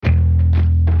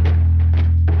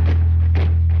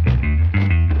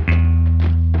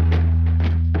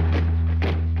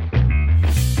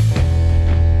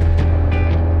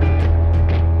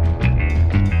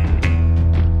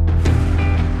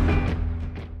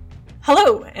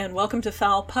Hello, and welcome to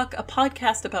Foul Puck, a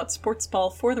podcast about sports ball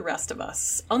for the rest of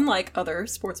us. Unlike other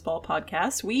sports ball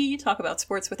podcasts, we talk about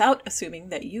sports without assuming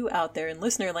that you out there in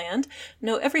listener land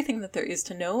know everything that there is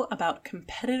to know about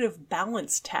competitive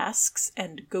balance tasks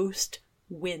and ghost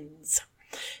wins.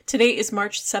 Today is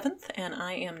March 7th, and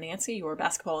I am Nancy, your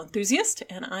basketball enthusiast,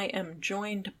 and I am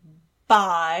joined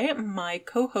by my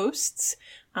co-hosts.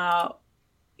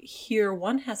 Here,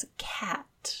 one has a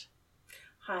cat.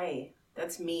 Hi.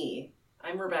 That's me.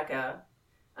 I'm Rebecca.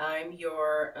 I'm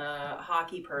your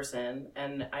hockey person,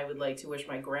 and I would like to wish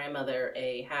my grandmother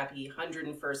a happy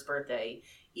 101st birthday,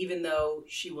 even though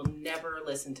she will never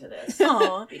listen to this.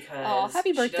 Aww. Because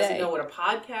happy birthday. She doesn't know what a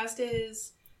podcast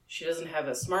is, she doesn't have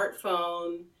a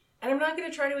smartphone, and I'm not going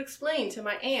to try to explain to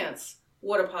my aunts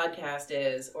what a podcast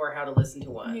is or how to listen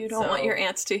to one. You don't want your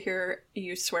aunts to hear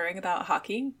you swearing about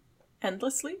hockey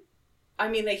endlessly? I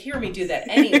mean, they hear me do that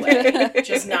anyway,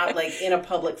 just not like in a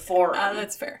public forum.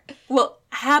 That's fair. Well,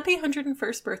 happy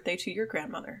 101st birthday to your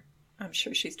grandmother. I'm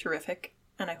sure she's terrific,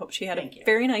 and I hope she had a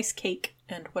very nice cake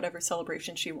and whatever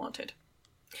celebration she wanted.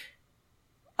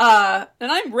 And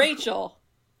I'm Rachel.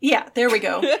 Yeah, there we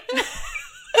go.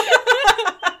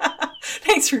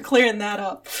 Thanks for clearing that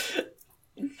up.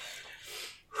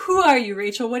 Who are you,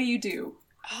 Rachel? What do you do?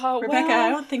 Rebecca, well, I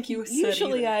don't think you said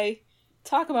usually either. I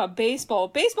talk about baseball.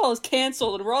 Baseball is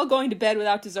canceled, and we're all going to bed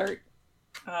without dessert.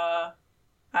 I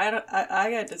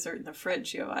got dessert in the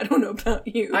fridge, yo. I don't know about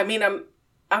you. I mean,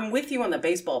 I'm with you on the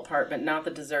baseball part, but not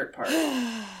the dessert part.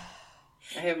 I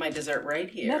have my dessert right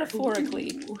here.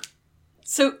 Metaphorically. Ooh.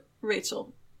 So,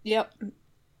 Rachel. Yep.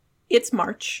 It's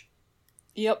March.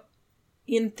 Yep.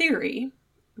 In theory,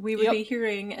 we would be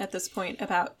hearing at this point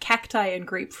about cacti and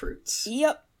grapefruits.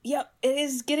 Yep. It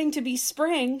is getting to be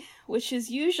spring, which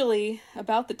is usually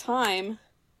about the time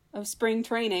of spring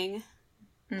training.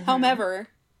 Mm-hmm. However,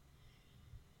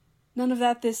 none of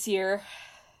that this year.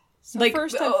 So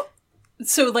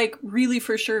really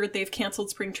for sure they've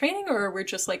canceled spring training, or we're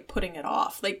just like putting it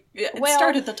off?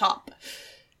 Start at the top.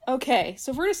 Okay, so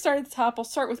if we're going to start at the top, I'll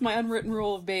start with my unwritten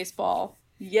rule of baseball.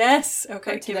 Yes.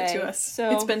 Okay, give it to us.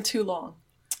 So, it's been too long.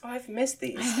 Oh, I've missed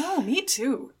these. I know, me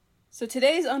too. So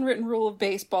today's unwritten rule of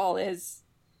baseball is...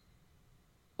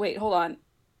 Wait, hold on.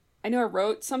 I know I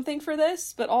wrote something for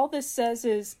this, but all this says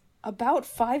is about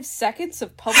 5 seconds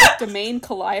of public domain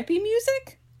calliope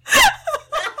music?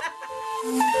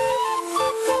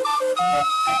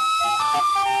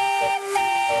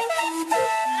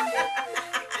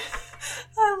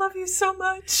 I love you so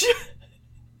much.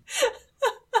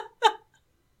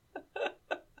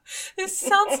 This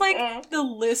sounds like the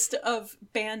list of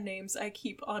band names I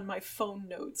keep on my phone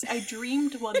notes. I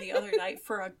dreamed one the other night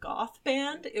for a goth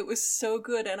band. It was so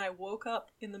good, and I woke up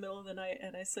in the middle of the night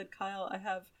and I said, Kyle, I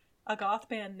have a goth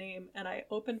band name, and I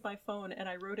opened my phone and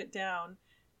I wrote it down.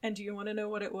 And do you want to know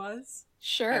what it was?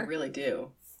 Sure. I really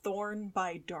do. Thorn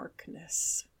by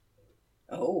Darkness.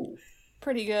 Oh.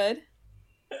 Pretty good.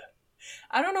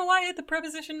 I don't know why the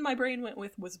preposition my brain went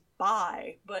with was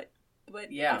by, but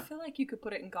yeah. I feel like you could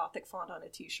put it in Gothic font on a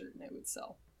t-shirt and it would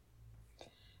sell.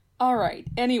 Alright,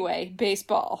 anyway,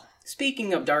 baseball.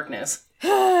 Speaking of darkness.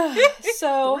 So...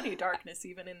 Thorny darkness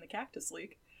even in the Cactus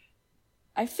League.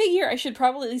 I figure I should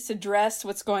probably at least address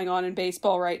what's going on in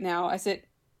baseball right now, as it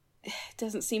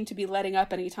doesn't seem to be letting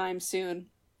up anytime soon.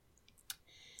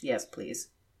 Yes, please.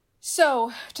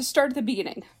 So, to start at the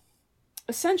beginning.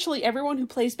 Essentially, everyone who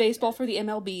plays baseball for the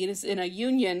MLB is in a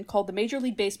union called the Major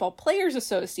League Baseball Players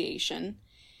Association,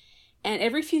 and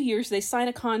every few years they sign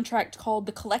a contract called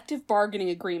the Collective Bargaining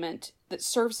Agreement that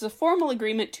serves as a formal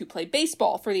agreement to play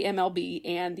baseball for the MLB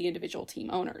and the individual team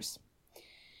owners.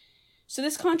 So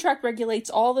this contract regulates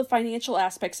all the financial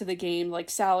aspects of the game, like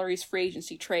salaries, free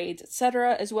agency trades,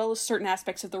 etc., as well as certain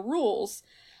aspects of the rules,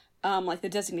 like the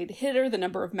designated hitter, the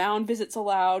number of mound visits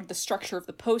allowed, the structure of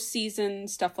the postseason,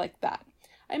 stuff like that.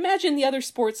 I imagine the other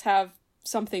sports have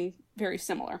something very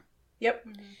similar. Yep.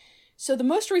 Mm-hmm. So the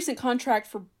most recent contract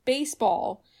for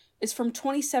baseball is from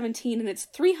 2017, and it's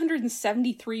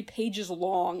 373 pages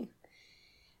long.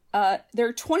 There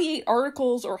are 28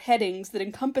 articles or headings that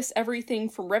encompass everything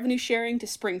from revenue sharing to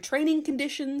spring training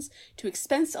conditions to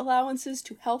expense allowances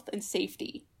to health and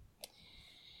safety.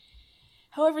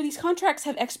 However, these contracts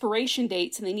have expiration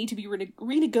dates and they need to be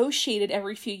renegotiated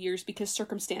every few years because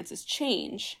circumstances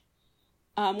change.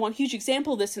 One huge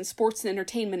example of this in sports and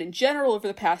entertainment in general over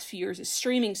the past few years is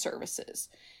streaming services.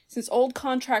 Since old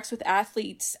contracts with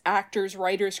athletes, actors,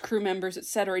 writers, crew members,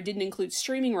 etc. didn't include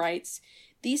streaming rights,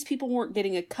 these people weren't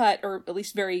getting a cut, or at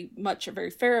least very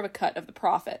fair of a cut of the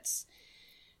profits.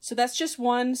 So that's just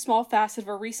one small facet of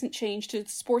a recent change to the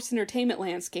sports entertainment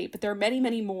landscape, but there are many,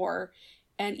 many more.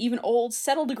 and even old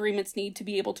settled agreements need to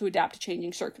be able to adapt to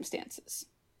changing circumstances.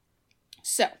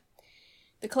 So,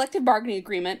 the collective bargaining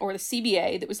agreement, or the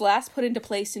CBA, that was last put into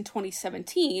place in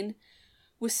 2017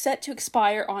 was set to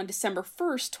expire on December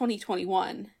 1st,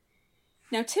 2021.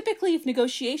 Now, typically, if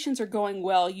negotiations are going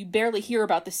well, you barely hear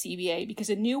about the CBA because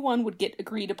a new one would get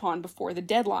agreed upon before the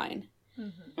deadline.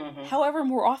 However,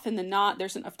 more often than not,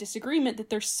 there's enough disagreement that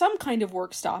there's some kind of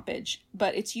work stoppage,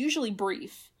 but it's usually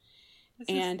brief.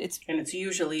 And it's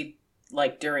usually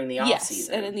like during the off yes,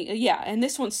 season. and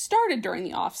this one started during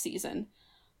the off season.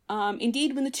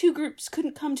 Indeed, when the two groups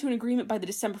couldn't come to an agreement by the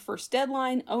December 1st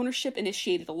deadline, ownership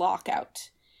initiated a lockout.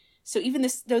 So even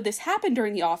though this happened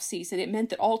during the off season, it meant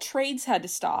that all trades had to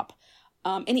stop.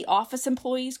 Any office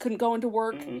employees couldn't go into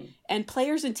work, and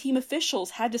players and team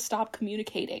officials had to stop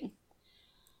communicating.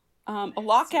 A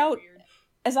lockout,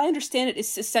 as I understand it,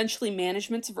 is essentially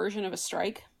management's version of a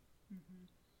strike.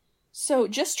 So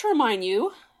just to remind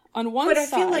you, on one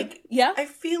side, I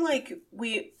feel like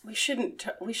we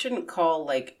shouldn't call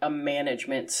like a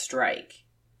management strike.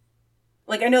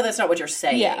 Like, I know that's not what you're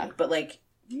saying, but like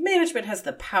management has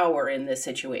the power in this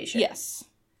situation. Yes.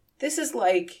 This is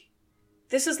like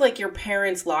your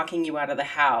parents locking you out of the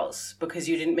house because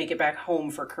you didn't make it back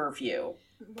home for curfew.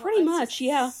 Pretty much,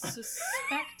 yeah. I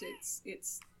suspect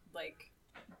it's like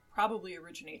probably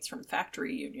originates from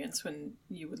factory unions when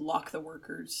you would lock the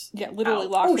workers. Yeah, literally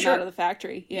out. lock them out of the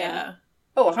factory. Yeah.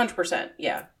 Oh, 100%.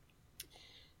 Yeah.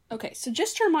 Okay, so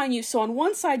just to remind you, so on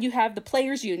one side you have the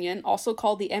players union, also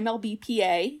called the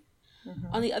MLBPA.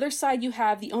 On the other side you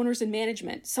have the owners and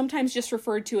management, sometimes just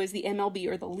referred to as the MLB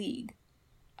or the league.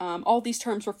 All these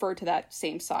terms refer to that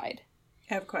same side.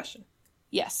 I have a question.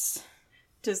 Yes.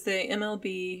 Does the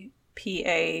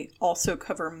MLBPA also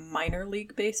cover minor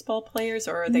league baseball players,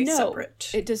 or are they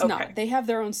separate? No, it does not. They have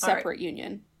their own separate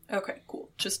union. Okay, cool.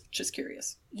 Just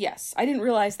curious. Yes, I didn't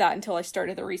realize that until I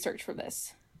started the research for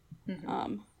this.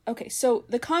 Okay, so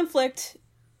the conflict,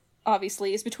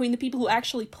 obviously, is between the people who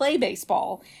actually play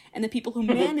baseball and the people who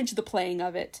manage the playing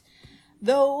of it.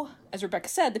 Though, as Rebecca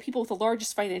said, the people with the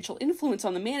largest financial influence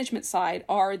on the management side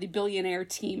are the billionaire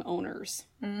team owners.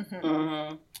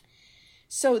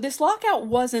 So this lockout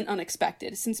wasn't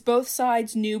unexpected, since both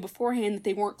sides knew beforehand that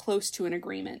they weren't close to an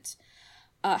agreement.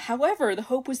 However, the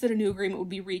hope was that a new agreement would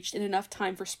be reached in enough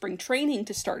time for spring training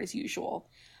to start as usual,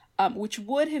 which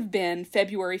would have been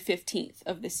February 15th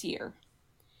of this year.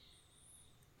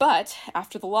 But,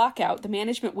 after the lockout, the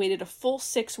management waited a full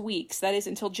 6 weeks, that is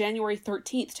until January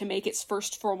 13th, to make its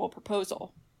first formal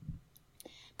proposal.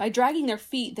 By dragging their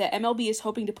feet, the MLB is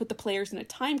hoping to put the players in a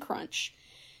time crunch.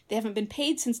 They haven't been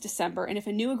paid since December, and if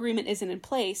a new agreement isn't in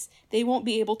place, they won't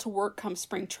be able to work come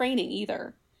spring training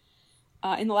either.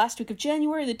 In the last week of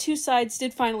January, the two sides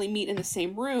did finally meet in the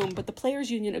same room, but the players'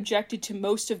 union objected to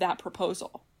most of that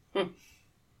proposal.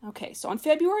 Okay, so on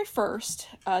February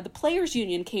 1st, the players'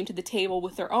 union came to the table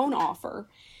with their own offer,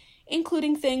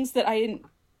 including things that I didn't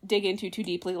dig into too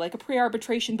deeply, like a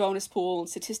pre-arbitration bonus pool and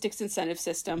statistics incentive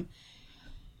system.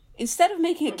 Instead of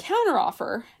making a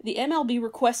counteroffer, the MLB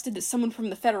requested that someone from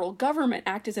the federal government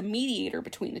act as a mediator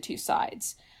between the two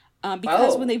sides.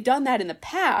 Because when they've done that in the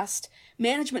past,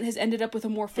 management has ended up with a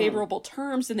more favorable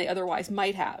terms than they otherwise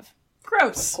might have.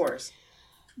 Gross. Of course.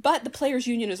 But the players'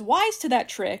 union is wise to that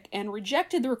trick and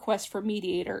rejected the request for a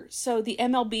mediator, so the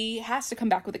MLB has to come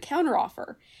back with a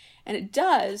counteroffer. And it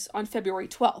does on February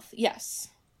 12th, yes.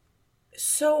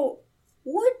 So,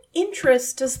 what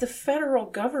interest does the federal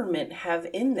government have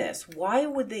in this? Why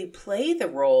would they play the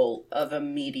role of a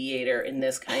mediator in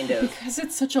this kind of... Because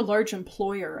it's such a large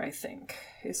employer, I think,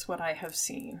 is what I have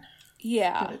seen.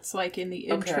 Yeah. But it's like in the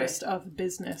interest of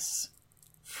business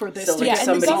for this so to like get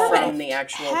somebody government from the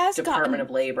actual Department of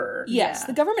Labor. Yes,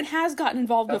 the government has gotten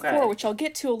involved before, Okay. which I'll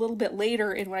get to a little bit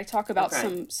later in when I talk about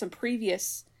some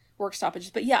previous work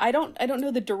stoppages. But yeah, I don't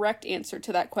know the direct answer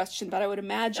to that question, but I would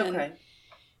imagine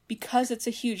because it's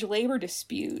a huge labor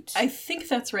dispute. I think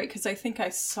that's right, because I think I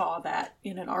saw that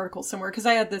in an article somewhere, because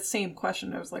I had the same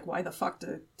question. I was like, why the fuck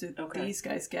did these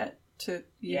guys get to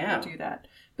do that?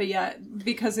 But yeah,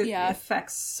 because it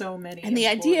affects so many and the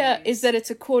idea is that it's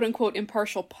a quote-unquote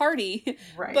impartial party,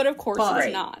 right. but of course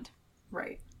it's not.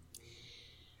 Right.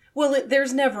 Well,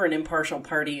 there's never an impartial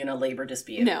party in a labor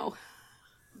dispute. No.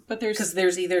 But because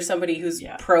there's either somebody who's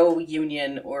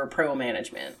pro-union or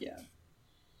pro-management. Yeah.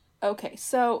 Okay,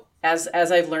 so... As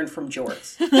I've learned from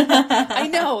Jorts. I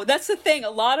know, that's the thing.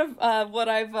 A lot of what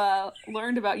I've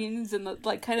learned about unions and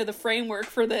kind of the framework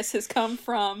for this has come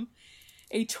from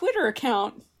a Twitter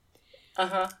account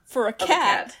for a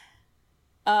cat,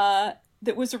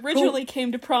 that was originally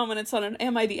came to prominence on an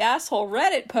Am I the Asshole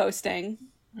Reddit posting.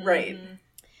 Right.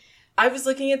 I was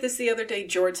looking at this the other day.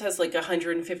 Jorts has like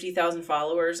 150,000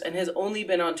 followers and has only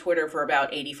been on Twitter for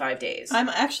about 85 days. I'm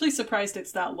actually surprised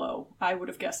it's that low. I would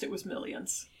have guessed it was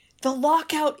millions. The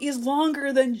lockout is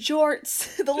longer than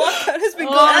Jorts. The lockout has been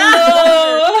going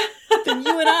on longer than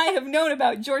you and I have known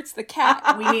about Jorts the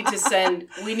cat. We need to send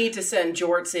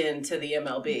Jorts in to the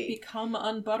MLB. Become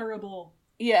unbutterable.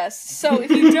 Yes. So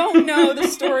if you don't know the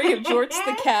story of Jorts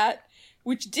the cat,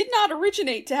 which did not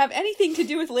originate to have anything to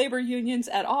do with labor unions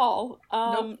at all,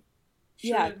 Nope.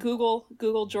 yeah, Should. Google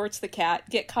Jorts the cat.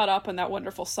 Get caught up on that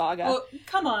wonderful saga. Well,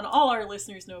 come on. All our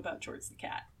listeners know about Jorts the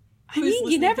cat. I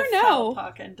mean, you never know.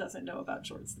 Puck and doesn't know about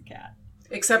Jorts the cat.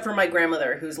 Except for my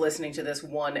grandmother, who's listening to this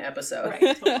one episode.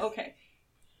 Right. Well, okay.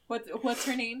 What's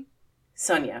her name?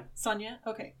 Sonia. Sonia?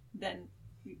 Okay. Then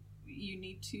you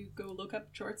need to go look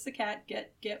up Jorts the cat.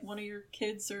 Get one of your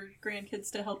kids or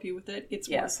grandkids to help you with it. It's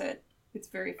worth it. It's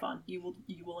very fun. You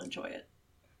will enjoy it.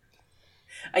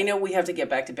 I know we have to get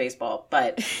back to baseball,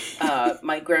 but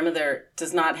my grandmother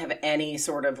does not have any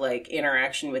sort of like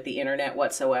interaction with the internet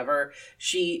whatsoever.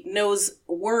 She knows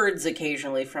words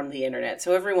occasionally from the internet.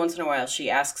 So every once in a while she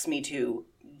asks me to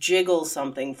jiggle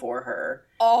something for her.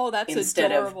 Oh, that's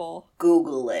instead adorable. Of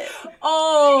Google it.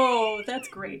 Oh, that's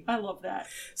great. I love that.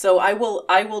 So I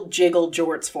will jiggle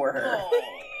jorts for her.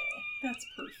 Oh, that's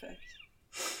perfect.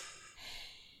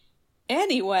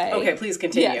 Anyway. Okay, please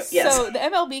continue. Yes. So the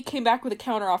MLB came back with a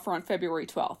counteroffer on February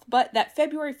 12th. But that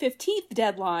February 15th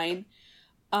deadline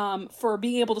for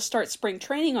being able to start spring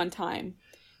training on time,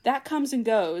 that comes and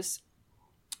goes.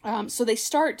 So they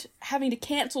start having to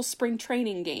cancel spring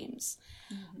training games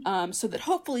so that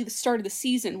hopefully the start of the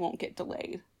season won't get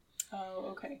delayed.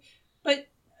 Oh, okay. But,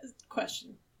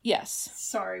 question. Yes.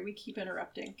 Sorry, we keep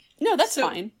interrupting. No, that's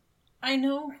fine. I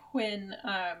know when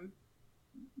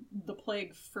the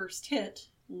plague first hit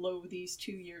these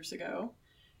 2 years ago,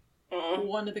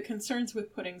 one of the concerns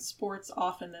with putting sports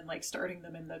off and then like starting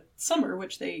them in the summer,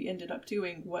 which they ended up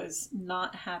doing, was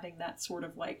not having that sort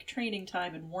of like training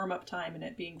time and warm up time and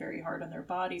it being very hard on their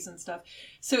bodies and stuff.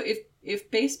 So if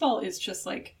baseball is just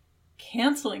like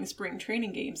canceling spring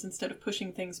training games instead of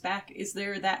pushing things back, is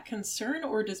there that concern,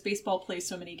 or does baseball play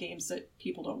so many games that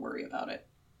people don't worry about it?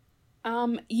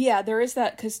 Yeah, there is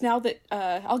that, because now that,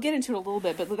 I'll get into it a little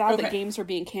bit, but now that games are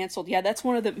being canceled, yeah, that's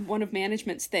one of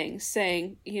management's things,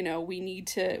 saying, we need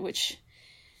to, which,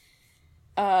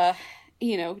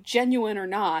 genuine or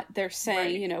not, they're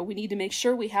saying, we need to make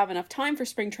sure we have enough time for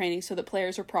spring training so that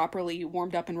players are properly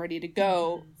warmed up and ready to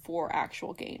go for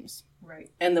actual games.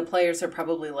 Right. And the players are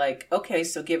probably like, okay,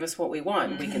 so give us what we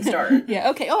want. We can start.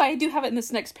 Yeah, okay. Oh, I do have it in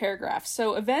this next paragraph.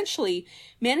 So eventually,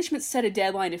 management set a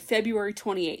deadline of February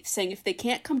 28th, saying if they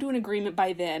can't come to an agreement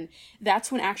by then,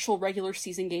 that's when actual regular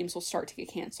season games will start to get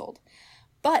canceled.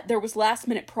 But there was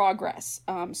last-minute progress.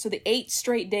 So there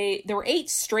were 8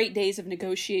 straight days of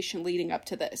negotiation leading up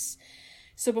to this.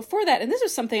 So before that, and this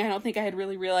was something I don't think I had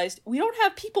really realized, we don't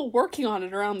have people working on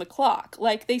it around the clock.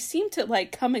 Like, they seem to,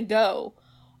 like, come and go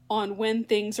on when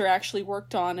things are actually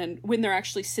worked on and when they're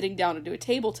actually sitting down to do a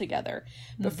table together.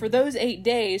 But for those 8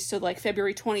 days, so like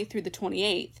February 20th through the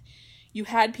 28th, you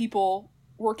had people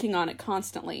working on it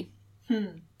constantly.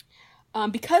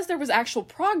 Because there was actual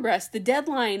progress, the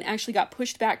deadline actually got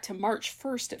pushed back to March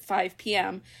 1st at 5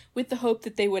 p.m. with the hope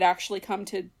that they would actually come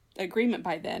to agreement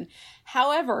by then.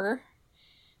 However,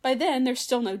 by then, there's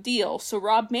still no deal. So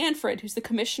Rob Manfred, who's the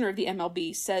commissioner of the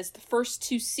MLB, says the first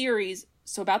 2 series,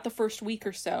 so about the first week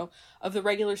or so of the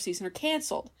regular season, are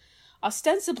canceled,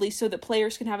 ostensibly so that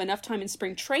players can have enough time in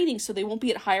spring training so they won't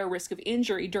be at higher risk of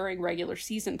injury during regular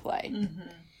season play.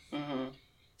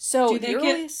 So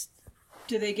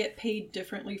do they get paid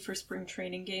differently for spring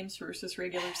training games versus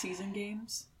regular season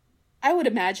games? I would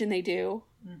imagine they do.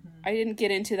 I didn't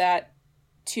get into that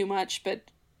too much, but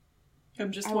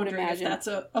I'm just wondering if that's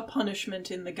a punishment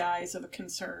in the guise of a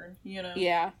concern,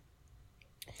 Yeah.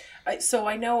 So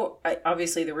I know,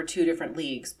 obviously there were 2 different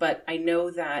leagues, but I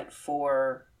know that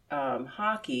for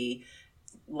hockey,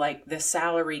 like the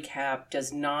salary cap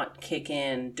does not kick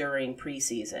in during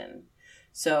preseason.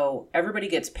 So everybody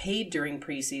gets paid during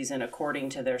preseason according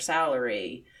to their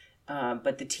salary,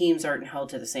 but the teams aren't held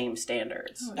to the same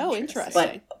standards. Oh,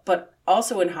 interesting. But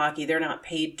also in hockey, they're not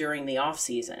paid during the off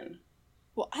season.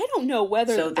 Well, I don't know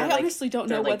whether, I honestly don't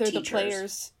know whether teachers. The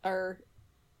players are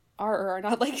or are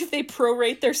not, like if they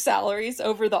prorate their salaries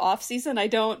over the off season. I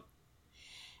don't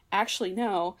actually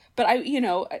know, but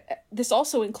this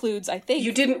also includes, I think,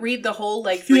 you didn't read the whole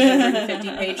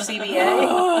 350-page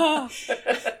CBA.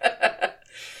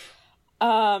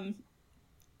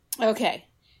 Okay.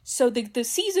 So the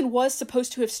season was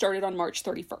supposed to have started on March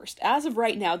 31st. As of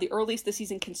right now, the earliest the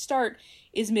season can start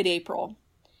is mid-April.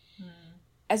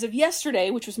 As of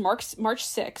yesterday, which was March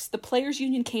 6th, the Players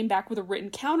Union came back with a written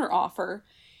counteroffer,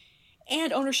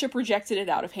 and ownership rejected it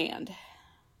out of hand.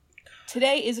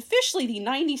 Today is officially the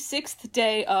 96th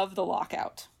day of the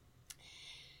lockout.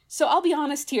 So I'll be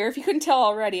honest here, if you couldn't tell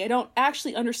already, I don't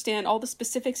actually understand all the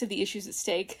specifics of the issues at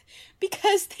stake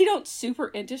because they don't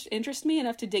super interest me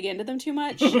enough to dig into them too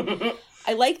much.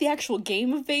 I like the actual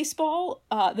game of baseball.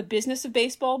 The business of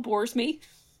baseball bores me.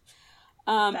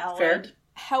 Fair.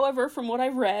 However, from what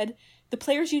I've read, the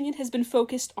Players Union has been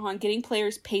focused on getting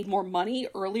players paid more money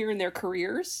earlier in their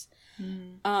careers.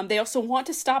 They also want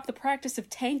to stop the practice of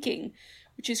tanking,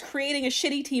 which is creating a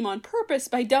shitty team on purpose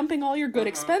by dumping all your good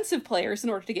expensive players in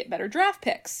order to get better draft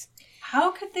picks.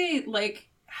 How could they,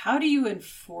 how do you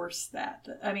enforce that?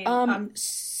 I mean,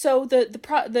 so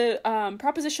the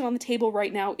proposition on the table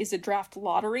right now is a draft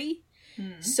lottery,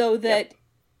 so that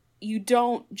you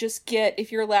don't just get,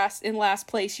 if you're in last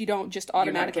place, you don't just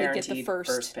automatically get the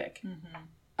first pick.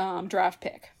 Draft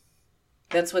pick.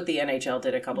 That's what the NHL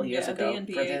did a couple years ago the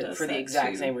NBA for the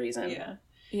exact too. same reason.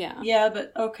 Yeah,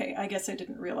 but okay, I guess I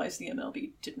didn't realize the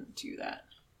MLB didn't do that.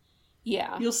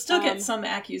 Yeah. You'll still get some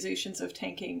accusations of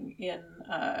tanking in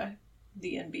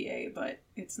the NBA, but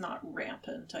it's not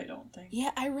rampant, I don't think.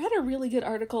 Yeah, I read a really good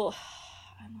article,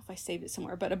 I don't know if I saved it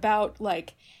somewhere, but about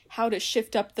how to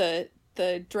shift up the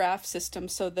draft system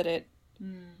so that it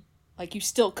you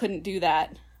still couldn't do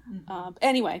that.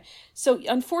 Anyway, so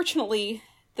unfortunately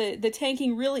the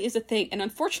tanking really is a thing, and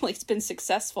unfortunately it's been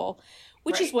successful,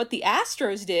 which is what the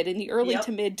Astros did in the early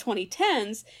to mid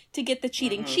 2010s to get the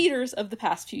cheating cheaters of the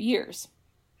past few years.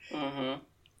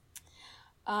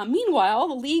 Meanwhile,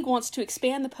 the league wants to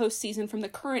expand the postseason from the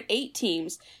current 8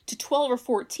 teams to 12 or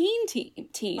 14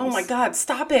 teams. Oh my God,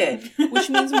 stop it. Which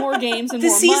means more games and more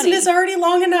money. The season is already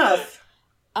long enough.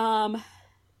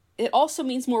 It also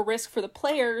means more risk for the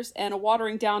players and a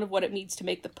watering down of what it means to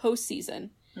make the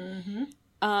postseason.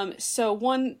 So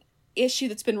one issue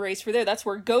that's been raised for that's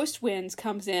where Ghost Wins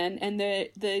comes in, and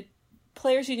the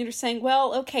Players Union are saying,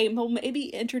 well, okay, we'll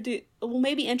maybe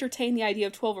entertain the idea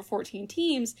of 12 or 14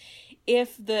 teams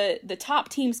if the top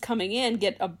teams coming in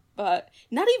get a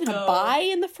not even a bye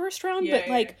in the first round,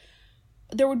 but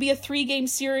there would be a 3-game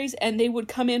series, and they would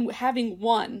come in having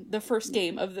won the first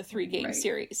game of the 3-game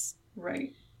series.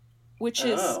 Right. Which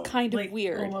is kind of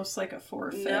weird. Almost like a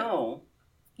forfeit. No.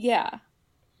 Yeah.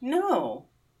 No.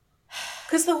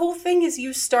 Because the whole thing is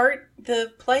you start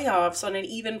the playoffs on an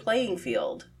even playing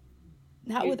field.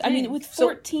 Not with, with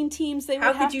 14 teams, they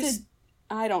would have to...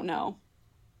 I don't know.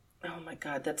 Oh my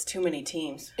God, that's too many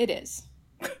teams. It is.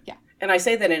 Yeah. And I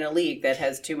say that in a league that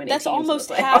has too many teams. That's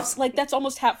almost half. That's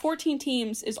almost half. 14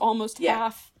 teams is almost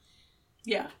half.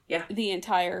 Yeah. The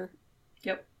entire.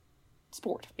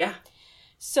 Sport. Yeah.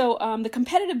 So the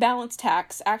competitive balance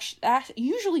tax,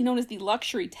 usually known as the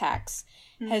luxury tax,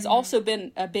 has also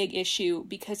been a big issue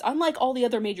because unlike all the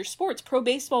other major sports, pro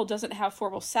baseball doesn't have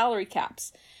formal salary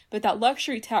caps, but that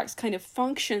luxury tax kind of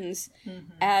functions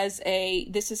as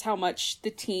this is how much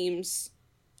the teams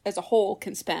as a whole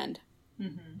can spend.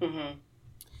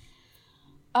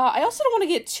 I also don't want to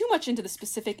get too much into the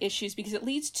specific issues because it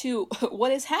leads to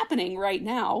what is happening right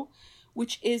now,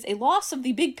 which is a loss of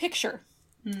the big picture.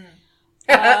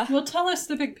 Well, tell us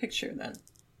the big picture then.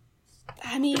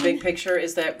 I mean, the big picture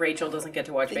is that Rachel doesn't get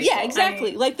to watch baseball. Yeah,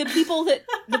 exactly.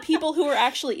 The people who are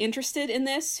actually interested in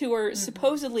this, who are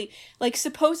supposedly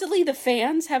the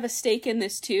fans have a stake in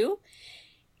this too,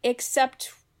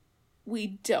 except we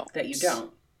don't. That you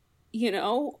don't. You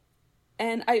know?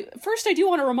 And I do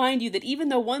want to remind you that even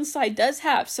though one side does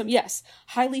have some,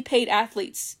 highly paid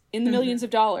athletes in the millions of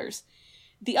dollars,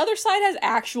 the other side has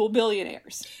actual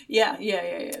billionaires. Yeah,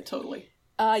 totally.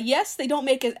 Yes, they don't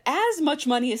make as much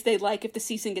money as they'd like if the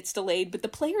season gets delayed, but the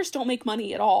players don't make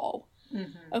money at all.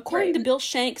 According to Bill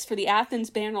Shanks for the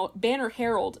Athens Banner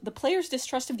Herald, the players'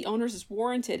 distrust of the owners is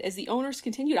warranted as the owners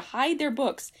continue to hide their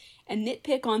books and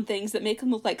nitpick on things that make them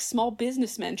look like small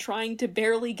businessmen trying to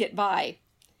barely get by.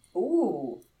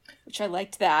 Ooh. Which I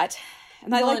liked that.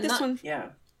 And I like this one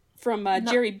from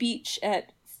Jerry Beach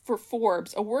for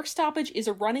Forbes. A work stoppage is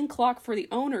a running clock for the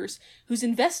owners whose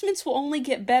investments will only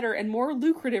get better and more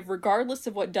lucrative regardless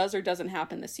of what does or doesn't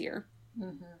happen this year.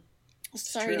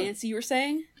 Sorry, true. Nancy, you were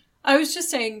saying? I was just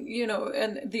saying,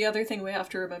 and the other thing we have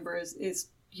to remember is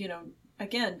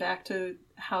again, back to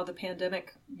how the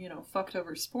pandemic, fucked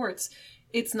over sports.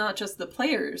 It's not just the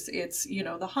players. It's,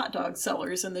 the hot dog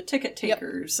sellers and the ticket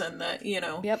takers and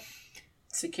the,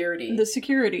 security. The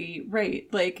security, right.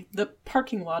 Like the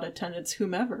parking lot attendants,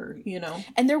 whomever,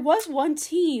 And there was one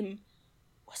team,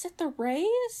 was it the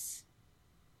Rays?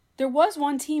 There was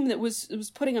one team that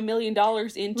was putting $1 million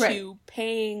into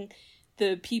paying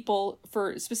the people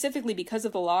specifically because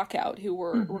of the lockout who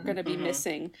were going to be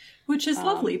missing. Which is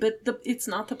lovely, but it's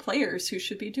not the players who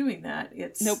should be doing that.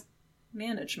 It's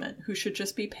management who should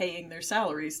just be paying their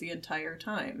salaries the entire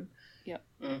time. Yep.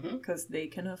 Because they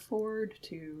can afford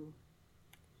to.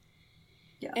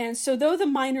 Yeah. And so though the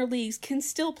minor leagues can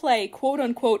still play quote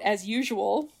unquote as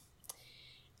usual,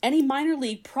 any minor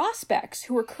league prospects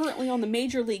who are currently on the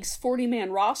major league's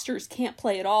 40-man rosters can't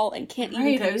play at all and can't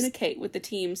even communicate with the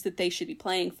teams that they should be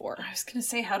playing for. I was going to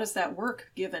say, how does that work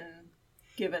given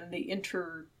the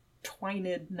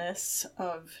intertwinedness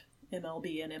of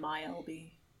MLB and MILB?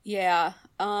 Yeah.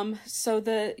 So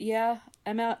the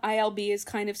MILB is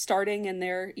kind of starting, and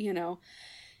they're,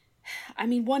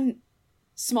 one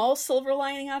small silver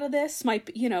lining out of this might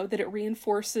be, that it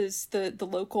reinforces the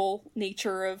local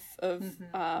nature of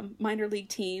minor league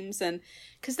teams, and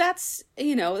because that's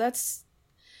a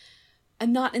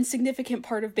not insignificant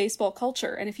part of baseball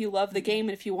culture. And if you love the game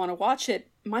and if you want to watch it,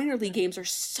 minor league games are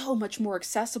so much more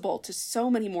accessible to so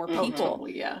many more people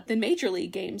than major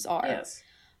league games are. Yes.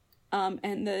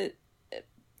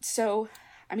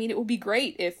 It would be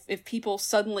great if people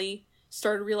suddenly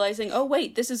started realizing, oh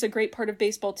wait, this is a great part of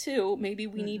baseball too. Maybe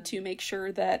we need to make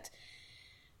sure that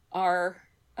our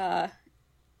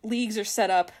leagues are set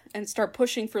up and start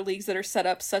pushing for leagues that are set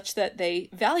up such that they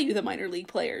value the minor league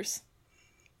players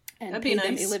and pay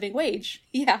them a living wage.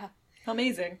 Yeah.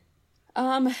 Amazing.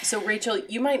 So Rachel,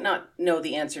 you might not know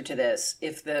the answer to this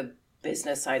if the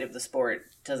business side of the sport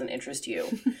doesn't interest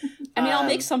you. I'll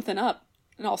make something up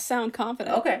and I'll sound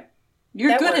confident. Okay.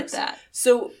 You're good at that.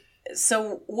 So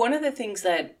one of the things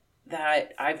that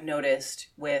I've noticed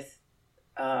with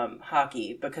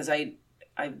hockey, because I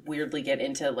weirdly get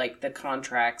into like the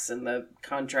contracts and the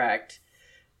contract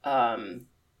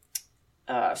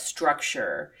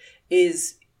structure,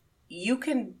 is you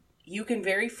can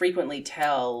very frequently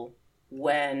tell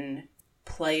when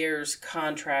players'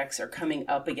 contracts are coming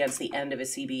up against the end of a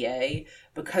CBA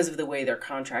because of the way their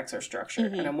contracts are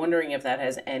structured. And I'm wondering if that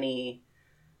has any,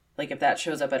 if that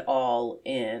shows up at all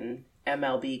in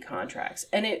MLB contracts.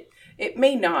 And it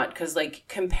may not, because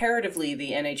comparatively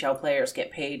the NHL players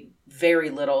get paid very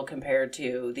little compared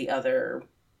to the other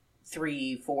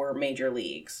 3-4 major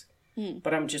leagues.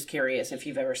 But I'm just curious if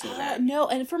you've ever seen that. No,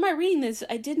 and for my reading this,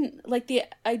 I didn't, the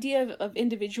idea of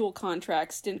individual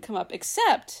contracts didn't come up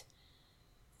except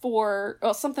for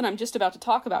something I'm just about to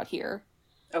talk about here.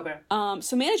 Okay.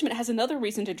 So management has another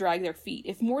reason to drag their feet.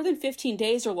 If more than 15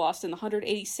 days are lost in the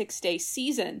 186-day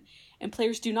season and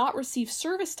players do not receive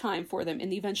service time for them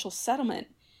in the eventual settlement,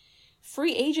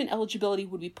 free agent eligibility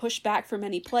would be pushed back for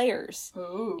many players,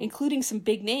 including some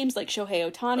big names like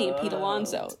Shohei Ohtani and Pete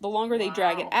Alonso. The longer they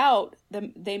drag it out,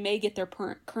 they may get their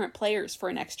current players for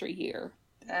an extra year.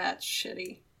 That's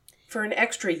shitty. For an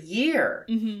extra year?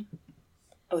 Mm-hmm.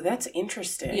 Oh, that's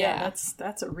interesting. Yeah,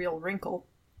 that's a real wrinkle.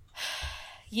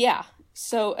 Yeah.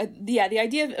 So, the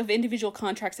idea of individual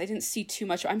contracts, I didn't see too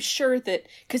much. I'm sure that,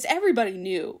 because everybody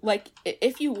knew,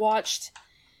 if you watched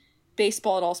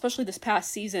baseball at all, especially this past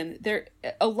season,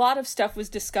 a lot of stuff was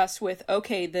discussed with,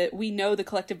 that we know the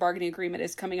collective bargaining agreement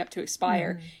is coming up to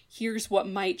expire. Here's what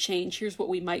might change. Here's what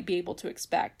we might be able to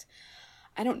expect.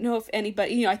 I don't know if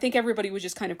anybody, I think everybody was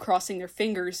just kind of crossing their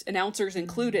fingers, announcers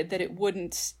included, that it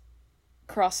wouldn't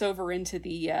cross over into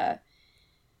the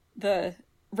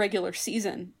regular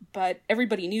season, but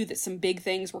everybody knew that some big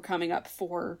things were coming up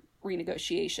for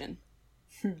renegotiation.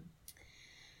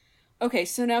 Okay,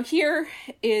 so now here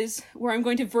is where I'm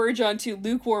going to verge onto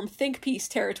lukewarm think piece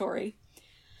territory.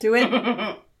 Do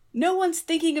it. No one's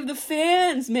thinking of the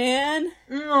fans, man.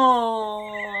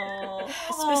 Aww.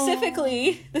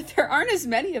 Specifically, that there aren't as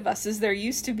many of us as there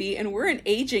used to be, and we're an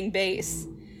aging base.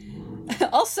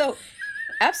 Also,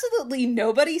 absolutely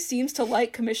nobody seems to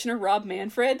like Commissioner Rob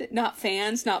Manfred. Not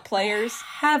fans, not players.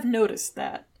 I have noticed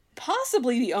that.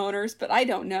 Possibly the owners, but I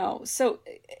don't know. So,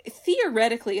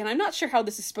 theoretically, and I'm not sure how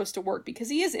this is supposed to work, because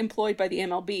he is employed by the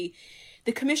MLB,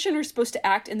 the commissioner is supposed to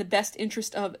act in the best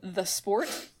interest of the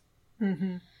sport.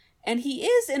 Mm-hmm. And he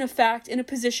is, in fact, in a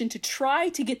position to try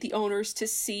to get the owners to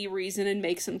see reason and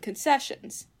make some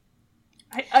concessions.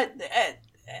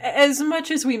 As much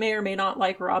as we may or may not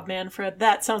like Rob Manfred,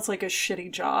 that sounds like a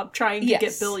shitty job. Trying to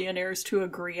get billionaires to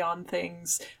agree on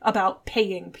things about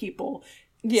paying people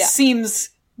seems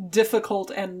difficult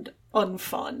and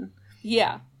unfun.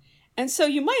 Yeah. And so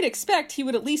you might expect he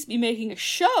would at least be making a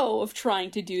show of trying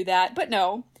to do that, but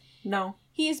no. No.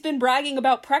 He has been bragging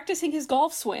about practicing his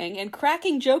golf swing and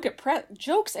cracking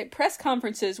jokes at press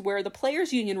conferences where the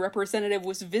players' union representative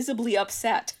was visibly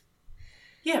upset.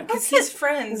 Yeah, because his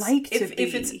friends, like if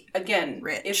it's, again,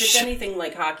 rich. if it's anything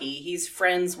like hockey, he's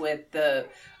friends with the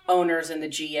owners and the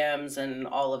GMs and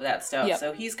all of that stuff. Yep.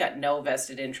 So he's got no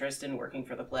vested interest in working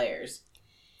for the players.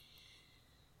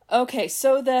 Okay,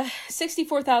 so the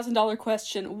 $64,000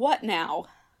 question, what now?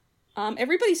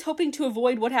 Everybody's hoping to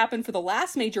avoid what happened for the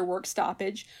last major work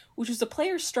stoppage, which was a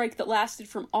players' strike that lasted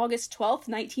from August 12th,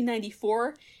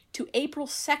 1994 to April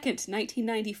 2nd,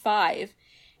 1995,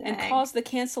 and caused the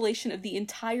cancellation of the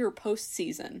entire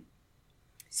postseason.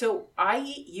 So I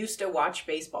used to watch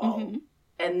baseball,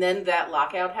 and then that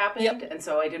lockout happened, and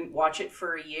so I didn't watch it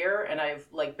for a year, and I've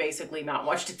like basically not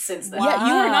watched it since then. Yeah,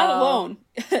 you are not alone.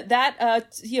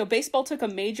 Baseball took a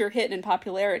major hit in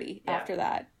popularity after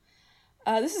that.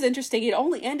 This is interesting. It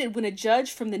only ended when a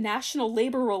judge from the National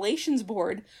Labor Relations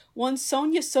Board, one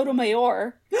Sonia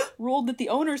Sotomayor, ruled that the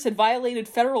owners had violated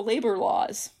federal labor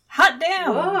laws. Hot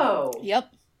damn! Whoa!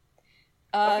 Yep.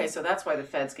 Okay, so that's why the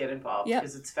feds get involved,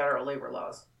 because it's federal labor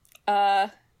laws.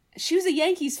 She was a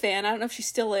Yankees fan. I don't know if she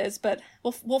still is, but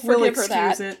we'll forgive her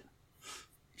that. It.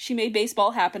 She made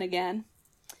baseball happen again.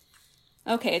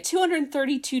 Okay, at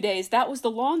 232 days, that was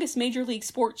the longest major league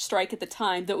sports strike at the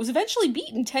time, that was eventually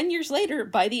beaten 10 years later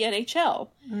by the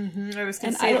NHL. Mm-hmm. I was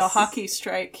going to say the hockey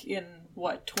strike in,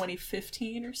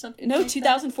 2015 or something? No,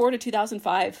 2004 to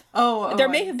 2005. Oh, there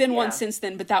may have been one since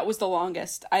then, but that was the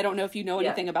longest. I don't know if you know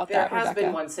anything about that, Rebecca. There has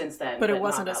been one since then. But it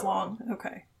wasn't as long.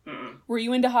 Okay. Mm-mm. Were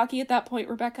you into hockey at that point,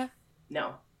 Rebecca?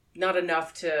 No. Not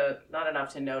enough to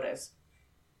notice.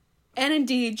 And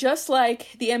indeed, just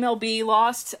like the MLB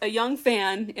lost a young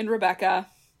fan in Rebecca,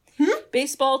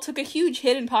 baseball took a huge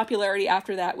hit in popularity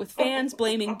after that, with fans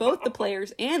blaming both the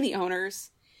players and the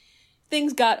owners.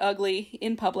 Things got ugly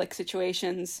in public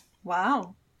situations.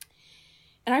 Wow.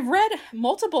 And I've read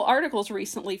multiple articles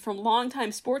recently from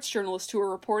longtime sports journalists who are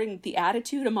reporting that the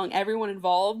attitude among everyone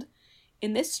involved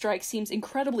in this strike seems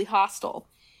incredibly hostile.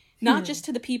 Not just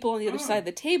to the people on the other side of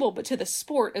the table, but to the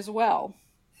sport as well.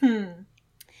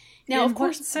 Now, of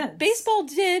course, baseball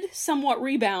did somewhat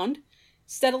rebound,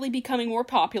 steadily becoming more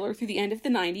popular through the end of the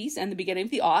 90s and the beginning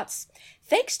of the aughts,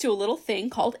 thanks to a little thing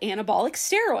called anabolic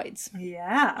steroids.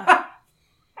 Yeah.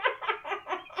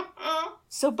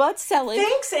 So Bud Selig...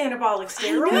 Thanks, anabolic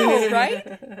steroids! I know,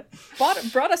 right?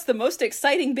 Brought us the most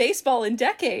exciting baseball in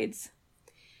decades.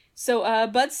 So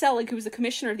Bud Selig, who was the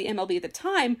commissioner of the MLB at the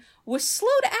time, was slow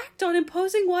to act on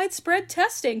imposing widespread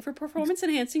testing for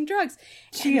performance-enhancing drugs.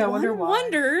 Gee, I wonder why.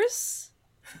 Wonders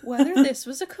whether this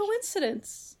was a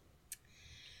coincidence.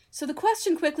 So the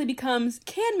question quickly becomes,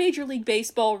 can Major League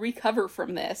Baseball recover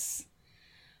from this?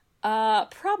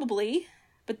 Probably,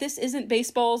 but this isn't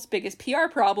baseball's biggest PR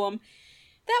problem.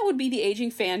 That would be the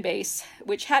aging fan base,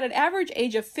 which had an average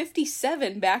age of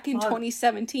 57 back in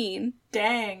 2017.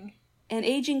 Dang. And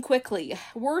aging quickly.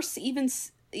 Worse, even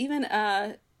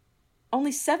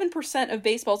only 7% of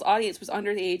baseball's audience was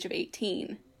under the age of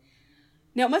 18.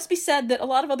 Now, it must be said that a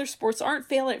lot of other sports aren't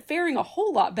faring a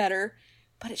whole lot better,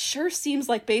 but it sure seems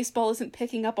like baseball isn't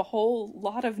picking up a whole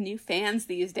lot of new fans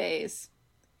these days.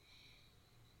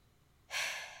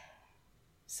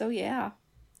 So yeah,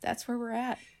 that's where we're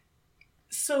at.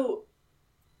 So,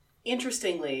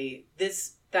 interestingly,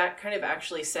 that kind of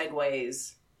actually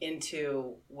segues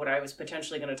into what I was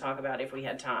potentially going to talk about if we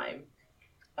had time,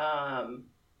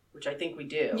 which I think we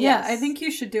do. Yeah, I think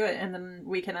you should do it, and then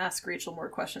we can ask Rachel more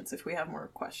questions if we have more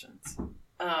questions.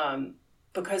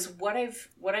 Because what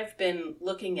I've been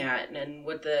looking at, and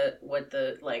what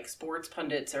the like sports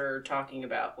pundits are talking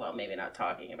about, well, maybe not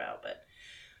talking about, but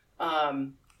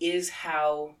is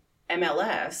how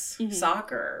MLS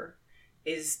soccer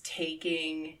is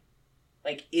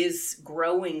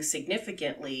growing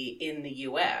significantly in the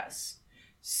US.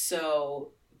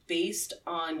 So based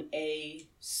on a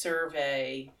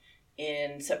survey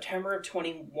in September of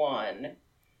 21,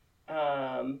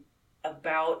 about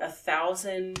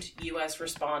 1,000 US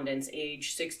respondents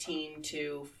aged 16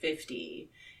 to 50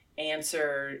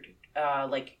 answered,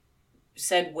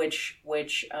 said which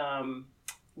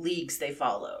leagues they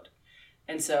followed.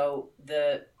 And so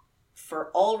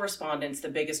for all respondents, the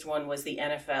biggest one was the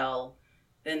NFL,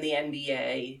 then the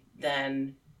NBA,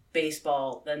 then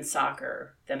baseball, then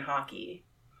soccer, then hockey.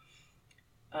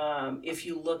 If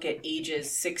you look at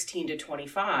ages 16 to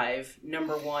 25,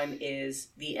 number one is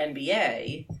the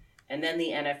NBA, and then the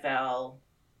NFL,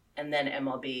 and then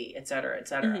MLB, et cetera, et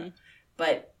cetera. Mm-hmm.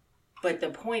 But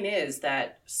the point is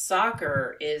that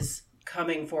soccer is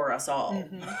coming for us all.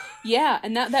 Mm-hmm. Yeah,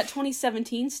 and that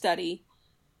 2017 study,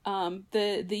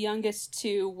 the youngest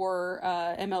two were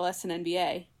MLS and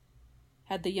NBA,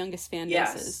 had the youngest fan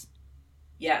bases.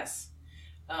 Yes.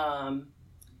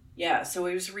 So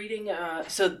I was reading,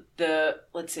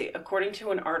 according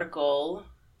to an article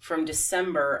from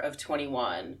December of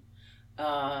 21,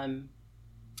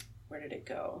 where did it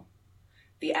go?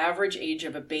 The average age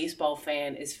of a baseball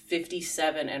fan is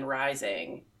 57 and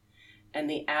rising, and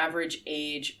the average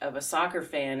age of a soccer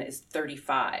fan is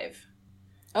 35.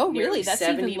 Oh, really? Nearly That's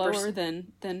 70%. even lower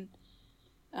than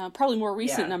probably more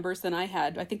recent Yeah. numbers than I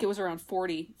had. I think it was around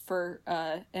 40 for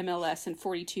MLS and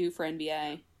 42 for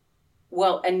NBA.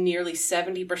 Well, and nearly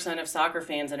 70% of soccer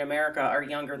fans in America are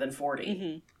younger than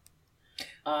 40.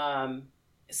 Mm-hmm.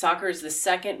 Soccer is the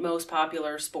second most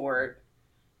popular sport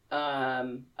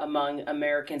among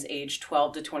Americans aged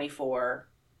 12 to 24.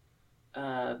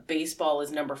 Baseball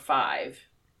is number 5.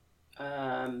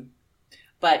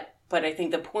 But I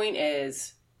think the point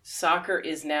is soccer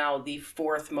is now the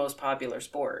 4th most popular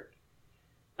sport.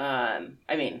 I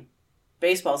mean,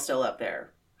 baseball's still up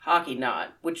there. Hockey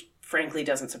not, which frankly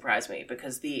doesn't surprise me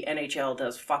because the NHL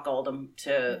does fuck all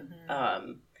to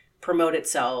promote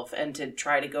itself and to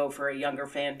try to go for a younger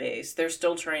fan base. They're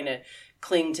still trying to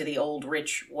cling to the old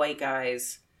rich white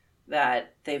guys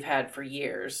that they've had for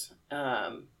years.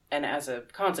 And as a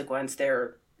consequence,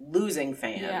 they're losing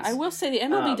fans. Yeah, I will say the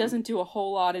MLB doesn't do a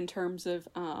whole lot in terms of,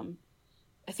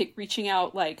 I think, reaching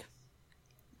out, like,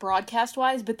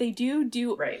 broadcast-wise, but they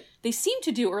do, right. They seem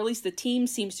to do, or at least the team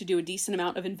seems to do a decent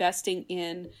amount of investing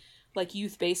in, like,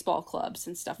 youth baseball clubs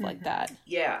and stuff like that.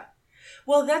 Yeah.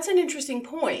 Well, that's an interesting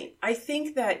point. I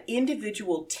think that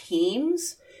individual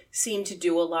teams seem to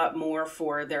do a lot more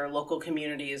for their local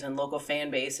communities and local fan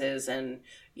bases and,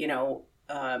 you know,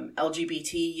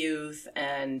 LGBT youth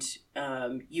and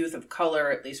youth of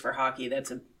color, at least for hockey.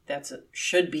 That's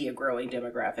should be a growing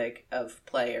demographic of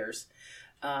players.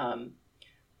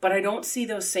 But I don't see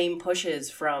those same pushes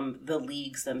from the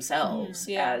leagues themselves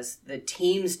as the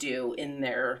teams do in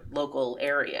their local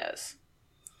areas.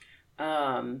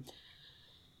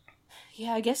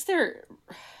 Yeah, I guess they're,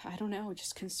 I don't know,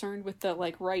 just concerned with the,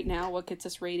 like, right now, what gets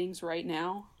us ratings right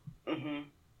now. Mm-hmm.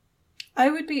 I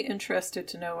would be interested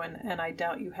to know, and I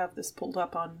doubt you have this pulled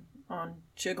up on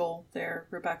Jiggle there,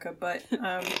 Rebecca, but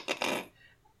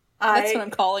That's what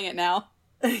I'm calling it now.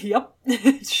 Yep,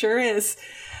 it sure is.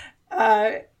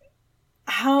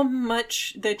 How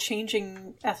much the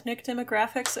changing ethnic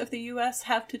demographics of the U.S.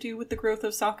 have to do with the growth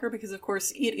of soccer? Because, of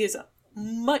course, it is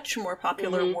much more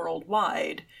popular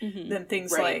worldwide than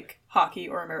things like hockey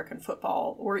or American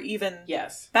football or even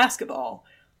basketball.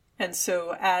 And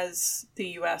so as the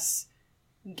U.S.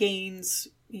 gains,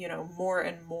 you know, more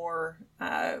and more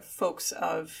folks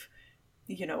of,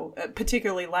 you know,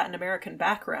 particularly Latin American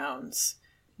backgrounds,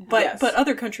 but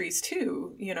other countries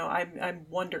too, you know, I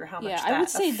wonder how much that I would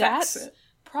say affects that it.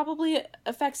 probably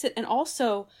affects it. And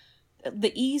also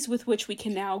the ease with which we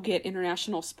can now get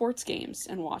international sports games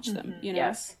and watch them, you know?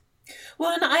 Yes.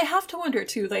 Well, and I have to wonder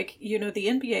too, like, you know, the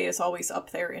NBA is always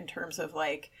up there in terms of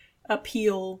like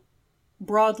appeal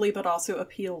broadly, but also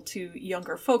appeal to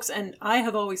younger folks. And I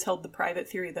have always held the private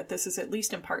theory that this is at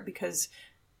least in part because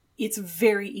it's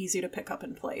very easy to pick up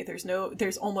and play.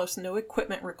 There's almost no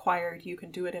equipment required. You can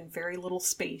do it in very little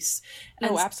space.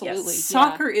 And absolutely.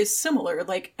 Soccer is similar,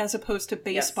 like as opposed to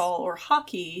baseball or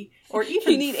hockey or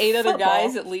even you need 8 other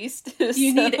guys at least.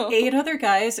 You need 8 other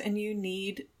guys, and you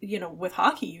need, you know, with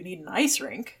hockey, you need an ice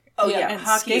rink. Oh yeah, and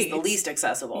hockey skates. is the least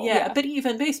accessible. Yeah, but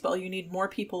even baseball, you need more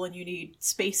people and you need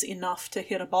space enough to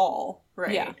hit a ball,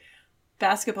 right? Yeah.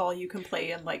 Basketball, you can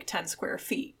play in like 10 square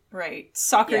feet, right?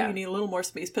 Soccer, you need a little more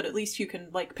space, but at least you can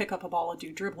like pick up a ball and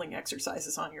do dribbling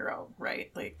exercises on your own, right?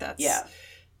 Like that's... Yeah.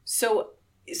 So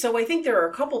I think there are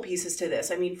a couple pieces to this.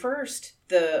 I mean, first,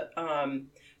 the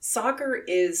soccer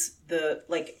is the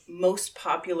like most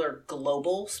popular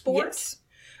global sport. Yes.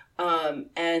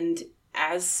 And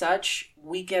as such,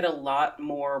 we get a lot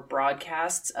more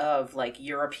broadcasts of like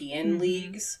European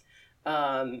leagues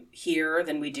here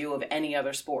than we do of any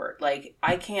other sport. Like,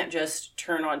 I can't just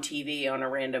turn on TV on a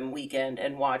random weekend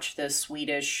and watch the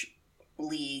Swedish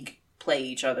league play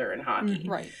each other in hockey.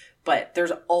 Right. But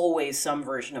there's always some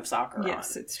version of soccer on.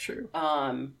 Yes, it's true.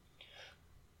 Oh,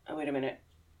 wait a minute.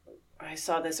 I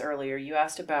saw this earlier. You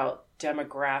asked about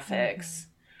demographics.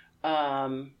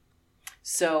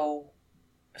 So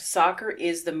soccer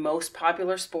is the most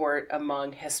popular sport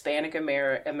among Hispanic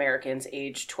Americans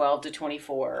aged 12 to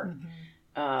 24.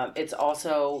 It's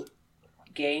also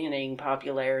gaining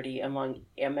popularity among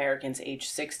Americans aged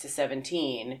 6 to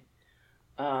 17.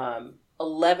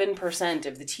 11%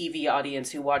 of the TV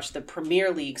audience who watch the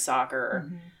Premier League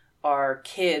soccer are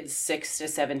kids 6 to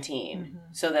 17.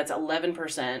 So that's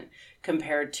 11%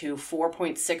 compared to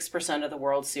 4.6% of the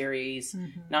World Series,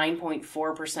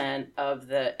 9.4% of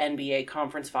the NBA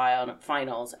conference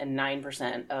finals, and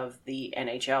 9% of the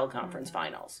NHL conference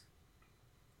finals.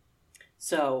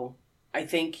 So I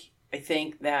think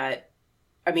that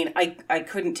I mean, I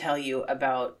couldn't tell you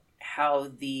about how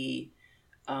the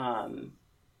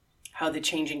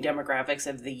changing demographics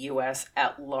of the U.S.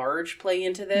 at large play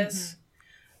into this,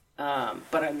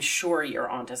 but I'm sure you're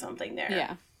onto something there.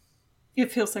 Yeah.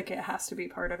 It feels like it has to be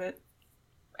part of it.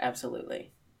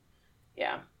 Absolutely.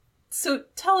 Yeah. So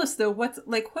tell us though, what's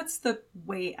the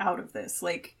way out of this?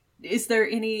 Like, is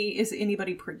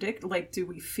anybody predict, like, do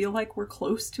we feel like we're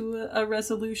close to a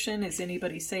resolution? Is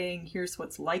anybody saying here's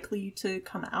what's likely to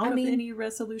come out of any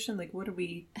resolution? Like, what are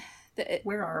we,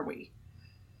 where are we?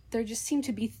 There just seem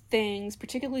to be things,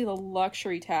 particularly the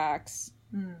luxury tax,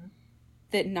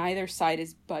 that neither side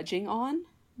is budging on.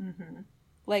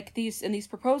 Like these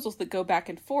proposals that go back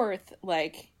and forth,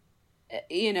 like,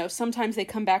 you know, sometimes they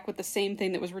come back with the same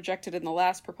thing that was rejected in the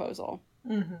last proposal.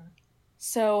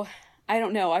 So I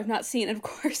don't know. I've not seen, of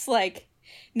course, like,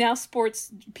 now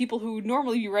sports people who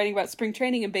normally be writing about spring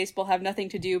training in baseball have nothing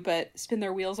to do but spin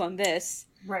their wheels on this.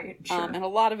 Right. Sure. And a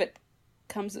lot of it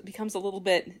becomes a little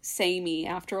bit samey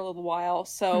after a little while.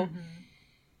 So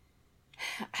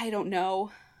I don't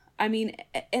know. I mean,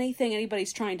 anything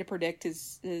anybody's trying to predict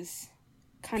is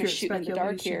kind of shooting in the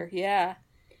dark here. Yeah.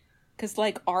 Because,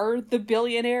 like, are the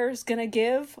billionaires going to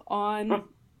give on,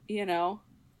 you know?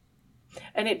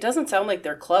 And it doesn't sound like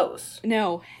they're close.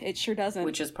 No, it sure doesn't.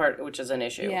 Which is an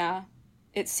issue. Yeah.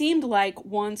 It seemed like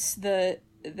once the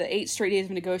 8 straight days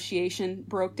of negotiation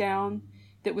broke down,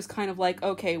 that was kind of like,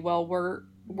 okay, well, we're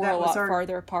a lot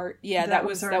farther apart. Yeah, that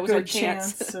was our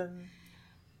chance.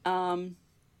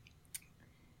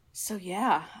 So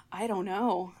yeah, I don't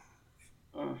know.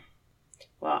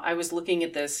 Well, I was looking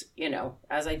at this, you know,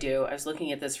 as I do. I was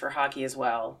looking at this for hockey as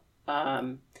well.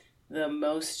 The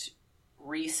most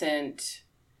recent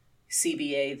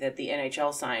CBA that the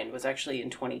NHL signed was actually in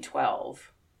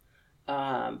 2012.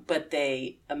 But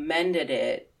they amended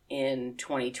it in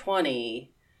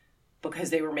 2020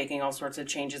 because they were making all sorts of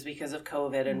changes because of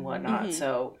COVID and whatnot.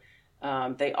 So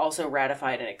they also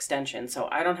ratified an extension. So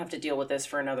I don't have to deal with this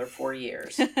for another 4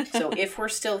 years. So if we're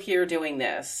still here doing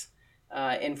this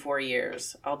in 4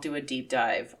 years, I'll do a deep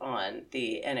dive on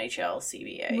the NHL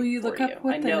CBA. Will you look up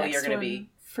what I the know next you're going one to be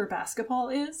for basketball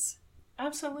is?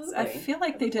 Absolutely. I feel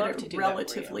like they did it do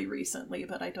relatively recently,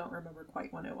 but I don't remember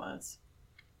quite when it was.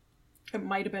 It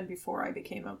might have been before I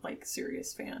became a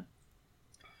serious fan.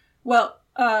 Well,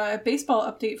 baseball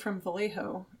update from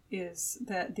Vallejo is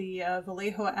that the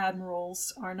Vallejo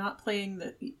Admirals are not playing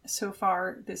so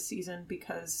far this season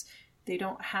because they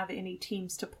don't have any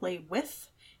teams to play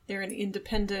with. They're an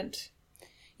independent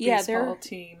baseball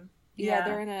team. Yeah,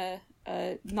 they're in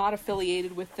a not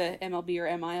affiliated with the MLB or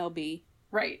MILB.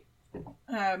 Right.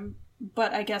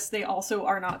 But I guess they also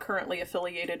are not currently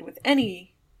affiliated with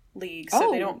any league,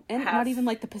 so they don't have... not even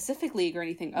like the Pacific League or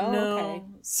anything. Oh, no, okay.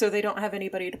 So they don't have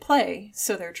anybody to play,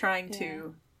 so they're trying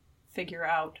to figure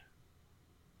out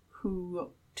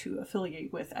who to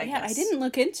affiliate with, I guess. I didn't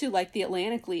look into, like, the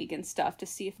Atlantic League and stuff to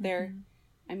see if they're...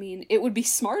 I mean, it would be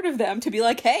smart of them to be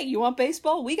like, hey, you want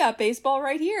baseball? We got baseball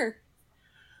right here.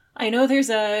 I know there's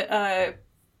a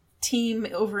team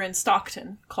over in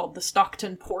Stockton called the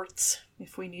Stockton Ports,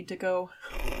 if we need to go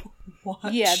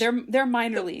watch. Yeah, they're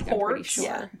minor league, I'm pretty sure.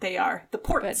 Yeah, they are. The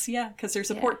Ports, because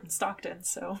there's a port in Stockton,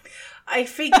 so... I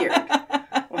figured.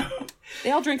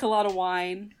 They all drink a lot of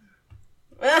wine.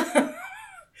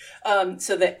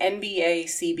 So the NBA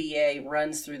CBA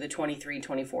runs through the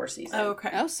 23-24 season. Oh, okay.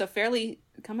 Oh, so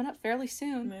coming up fairly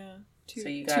soon. Yeah. So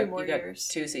you got 2 more years.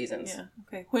 2 seasons. Yeah.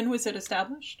 Okay. When was it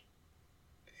established?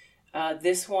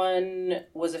 This one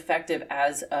was effective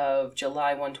as of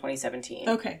July 1, 2017.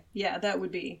 Okay. Yeah, that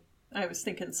would be... I was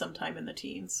thinking sometime in the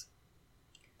teens.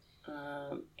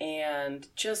 And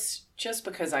just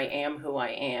because I am who I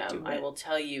am, I will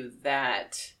tell you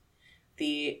that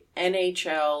the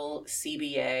NHL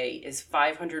CBA is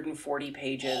 540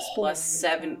 pages plus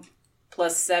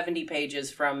 70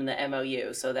 pages from the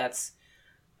MOU. So that's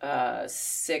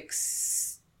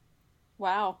 6...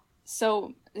 Wow.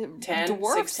 So it 10,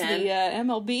 dwarfs 6, 10. the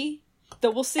MLB.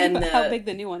 Though we'll see how big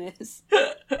the new one is.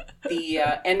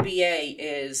 The NBA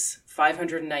is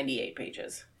 598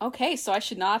 pages. Okay, so I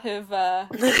should not have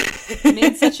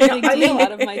made such a big deal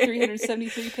out of my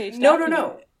 373-page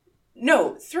document.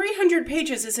 No, 300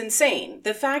 pages is insane.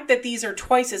 The fact that these are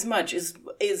twice as much is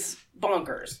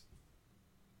bonkers.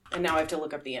 And now I have to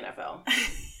look up the NFL.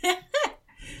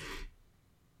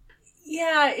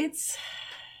 Yeah, it's...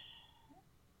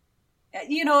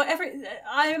 You know,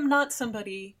 I am not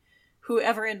somebody who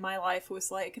ever in my life was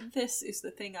like, this is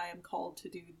the thing I am called to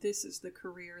do. This is the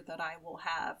career that I will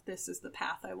have. This is the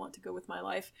path I want to go with my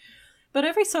life. But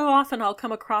every so often I'll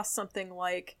come across something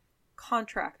like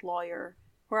contract lawyer,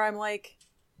 where I'm like,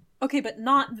 Okay, but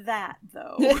not that,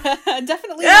 though.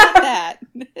 Definitely not that.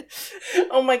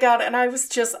 Oh my god, and I was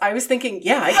thinking,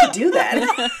 yeah, I could do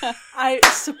that. I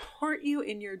support you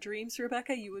in your dreams,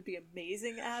 Rebecca. You would be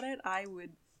amazing at it. I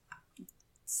would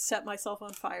set myself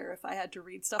on fire if I had to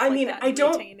read stuff that and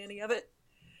retain any of it.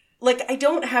 Like, I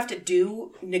don't have to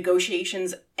do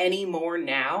negotiations anymore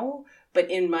now, but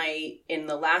in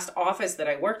the last office that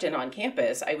I worked in on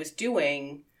campus, I was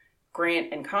doing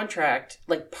grant and contract,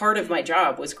 like part of my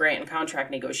job was grant and contract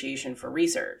negotiation for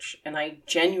research, and I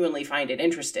genuinely find it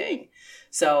interesting.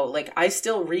 So like I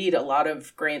still read a lot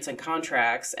of grants and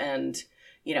contracts and,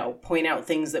 you know, point out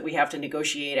things that we have to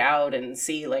negotiate out and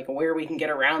see like where we can get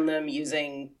around them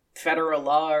using federal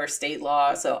law or state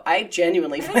law. So I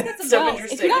genuinely find that stuff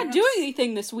interesting. If you're not doing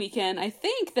anything this weekend, I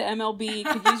think the MLB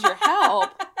could use your help.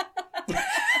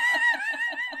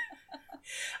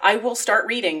 I will start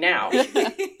reading now.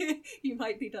 You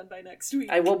might be done by next week.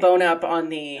 I will bone up on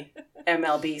the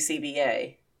MLB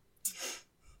CBA.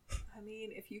 I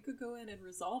mean, if you could go in and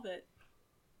resolve it,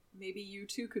 maybe you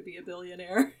too could be a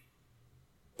billionaire.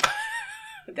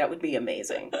 That would be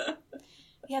amazing.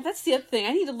 Yeah, that's the other thing.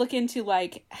 I need to look into,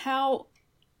 like, how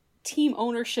team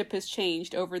ownership has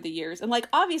changed over the years. And, like,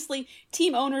 obviously,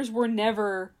 team owners were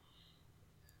never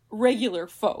regular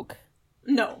folk.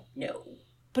 No.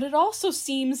 But it also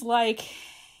seems like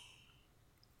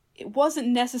it wasn't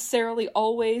necessarily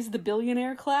always the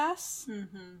billionaire class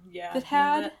that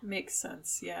had. That makes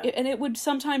sense, yeah. And it would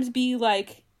sometimes be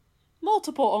like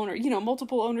multiple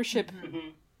ownership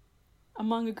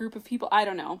among a group of people. I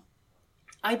don't know.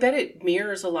 I bet it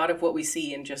mirrors a lot of what we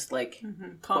see in just like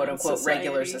quote unquote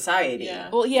regular society. Yeah.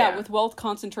 Well, yeah, with wealth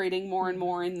concentrating more and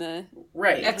more in the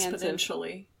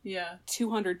exponentially,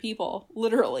 200 people,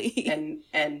 literally,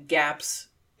 and gaps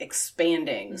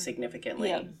expanding significantly.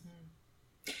 Yeah.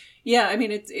 Yeah, I mean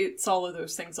it's all of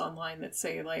those things online that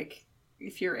say like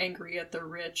if you're angry at the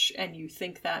rich and you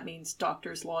think that means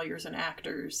doctors, lawyers, and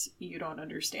actors, you don't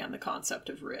understand the concept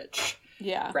of rich.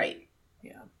 Yeah. Right.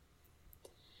 Yeah.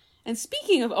 And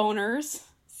speaking of owners,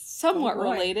 somewhat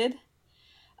related,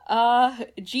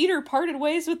 Jeter parted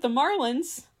ways with the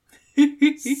Marlins.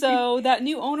 So that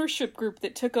new ownership group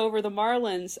that took over the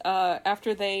Marlins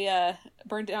after they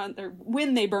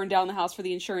when they burned down the house for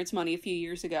the insurance money a few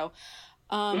years ago,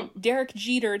 Derek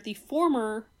Jeter, the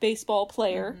former baseball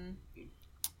player,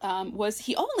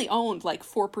 he only owned like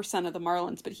 4% of the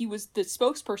Marlins, but he was the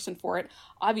spokesperson for it,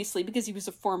 obviously because he was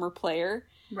a former player.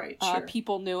 Right, sure.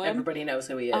 People knew him. Everybody knows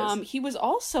who he is. He was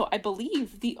also, I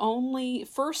believe, the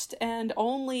first and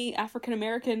only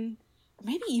African-American,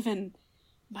 maybe even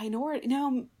minority,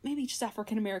 no, maybe just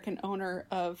African-American owner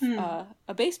of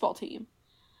a baseball team.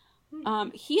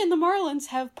 He and the Marlins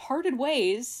have parted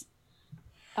ways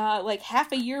like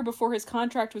half a year before his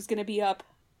contract was going to be up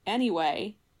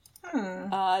anyway.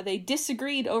 They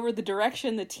disagreed over the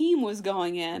direction the team was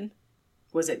going in.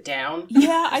 Was it down?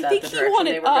 Yeah, I think he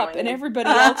wanted up, and everybody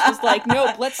else was like,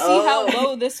 nope, let's see how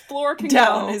low this floor can go.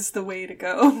 Down is the way to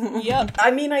go. Yep.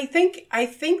 I mean, I think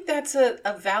that's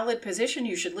a valid position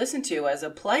you should listen to as a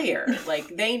player.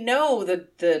 Like, they know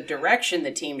the direction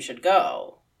the team should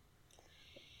go.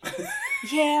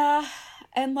 Yeah,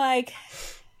 and like,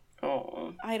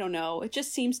 I don't know. It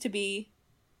just seems to be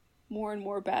more and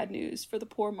more bad news for the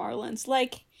poor Marlins.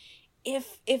 Like,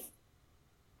 if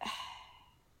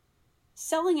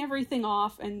selling everything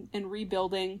off and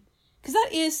rebuilding, because that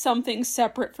is something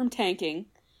separate from tanking.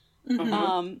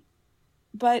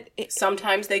 But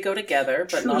sometimes they go together,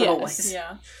 but not always.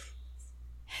 Yeah.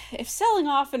 If selling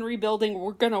off and rebuilding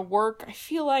were gonna work, I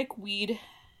feel like we'd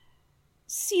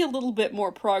see a little bit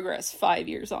more progress 5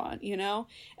 years on, you know?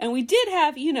 And we did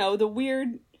have, you know, the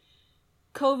weird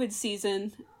COVID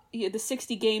season, the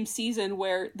 60-game season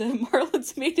where the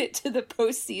Marlins made it to the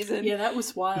postseason. Yeah, that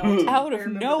was wild. Out of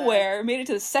nowhere. Made it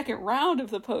to the second round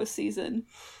of the postseason.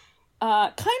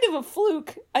 Kind of a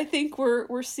fluke, I think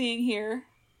we're seeing here.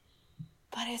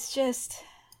 But it's just...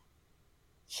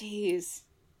 Jeez.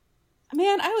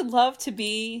 Man, I would love to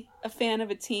be a fan of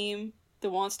a team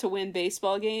that wants to win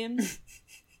baseball games.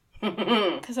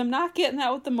 Because I'm not getting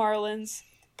that with the Marlins.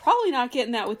 Probably not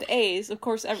getting that with the A's. Of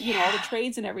course, you know, all the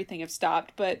trades and everything have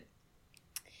stopped, but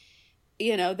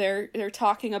you know, they're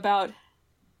talking about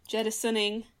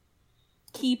jettisoning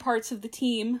key parts of the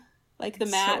team, like the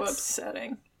Mats. So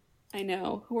upsetting. I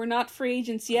know. Who are not free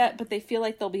agents yet, but they feel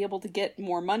like they'll be able to get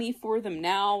more money for them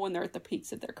now when they're at the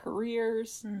peaks of their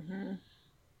careers.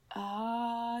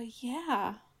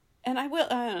 Yeah. And I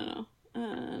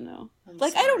don't know.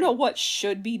 Like, I don't know what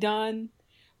should be done,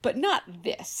 but not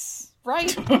this. Right?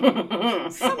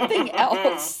 Something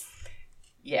else.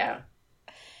 Yeah.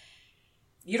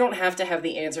 You don't have to have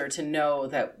the answer to know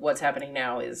that what's happening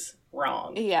now is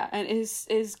wrong. Yeah, and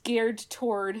is geared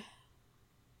toward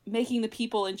making the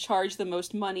people in charge the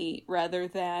most money rather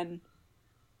than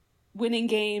winning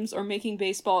games or making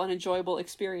baseball an enjoyable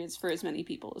experience for as many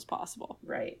people as possible.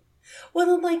 Right.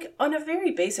 Well, like, on a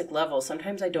very basic level,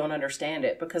 sometimes I don't understand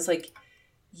it because, like,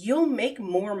 you'll make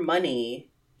more money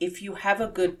if you have a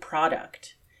good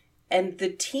product. And the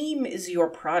team is your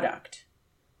product.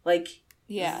 Like,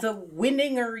 the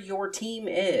winninger your team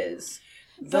is,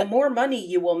 the more money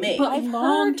you will make. But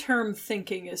long-term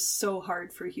thinking is so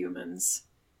hard for humans.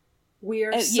 We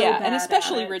are so bad and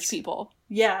especially at it. rich people.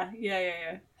 Yeah.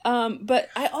 But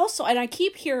I also, and I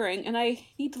keep hearing, and I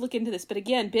need to look into this, but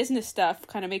again, business stuff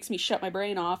kind of makes me shut my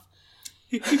brain off.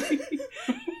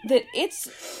 That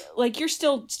it's like you're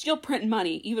still printing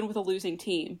money even with a losing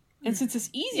team. And since it's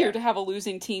easier to have a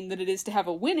losing team than it is to have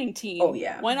a winning team,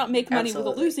 why not make money with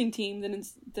a losing team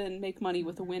than make money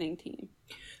with a winning team?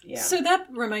 Yeah. So that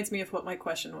reminds me of what my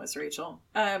question was, Rachel.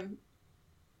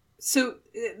 So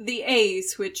the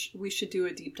A's, which we should do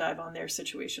a deep dive on their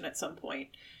situation at some point.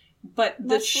 But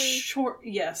the short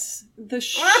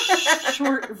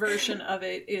version of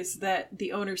it is that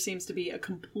the owner seems to be a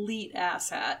complete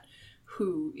asshat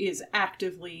who is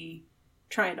actively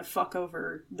trying to fuck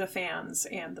over the fans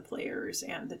and the players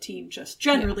and the team just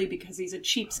generally because he's a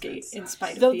cheapskate in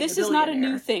spite of being a billionaire. Though this is not a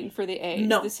new thing for the A's.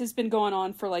 No. This has been going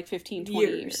on for like 15, 20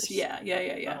 years. Yeah.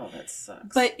 Oh, that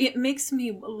sucks. But it makes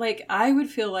me, like, I would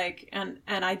feel like, and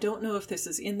I don't know if this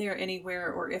is in there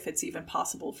anywhere or if it's even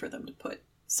possible for them to put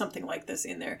something like this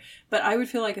in there, but I would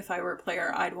feel like if I were a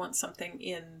player, I'd want something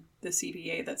in the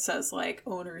CBA that says, like,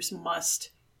 owners must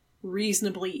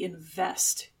reasonably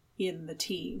invest in the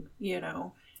team, you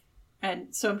know?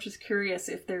 And so I'm just curious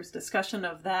if there's discussion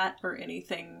of that or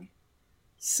anything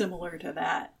similar to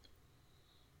that.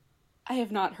 I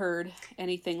have not heard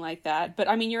anything like that, but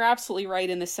I mean, you're absolutely right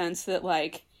in the sense that,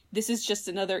 like, this is just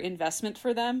another investment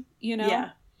for them, you know?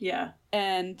 Yeah.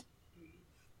 And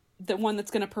the one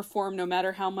that's going to perform no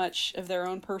matter how much of their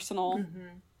own personal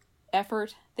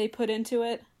effort they put into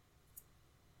it.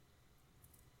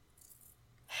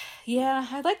 Yeah,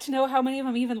 I'd like to know how many of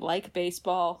them even like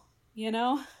baseball, you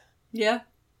know? Yeah.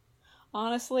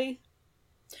 Honestly.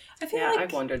 I feel like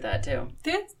I've wondered that too.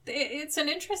 It's an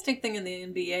interesting thing in the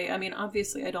NBA. I mean,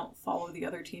 obviously I don't follow the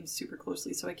other teams super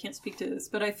closely, so I can't speak to this,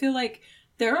 but I feel like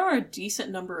there are a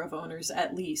decent number of owners,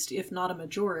 at least, if not a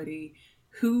majority,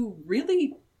 who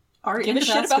really are give into a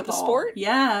shit basketball. about the sport.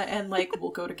 Yeah, and like will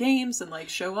go to games and like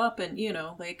show up and, you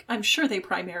know, like I'm sure they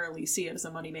primarily see it as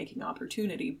a money-making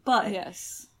opportunity, but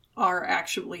are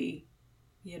actually,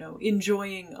 you know,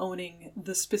 enjoying owning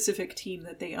the specific team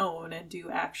that they own and do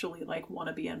actually like want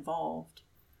to be involved.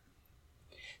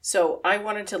 So I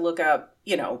wanted to look up,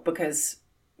 you know, because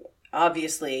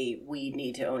obviously we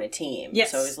need to own a team.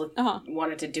 Yes. So I was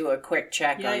wanted to do a quick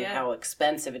check on how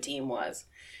expensive a team was.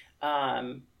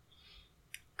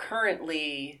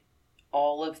 Currently,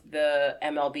 all of the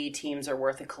MLB teams are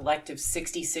worth a collective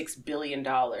 $66 billion,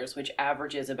 which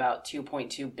averages about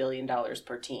 $2.2 billion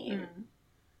per team.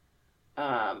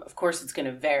 Of course, it's going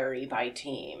to vary by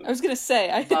team. I was going to say,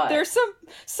 I think there's some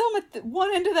at one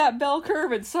end of that bell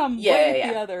curve and some way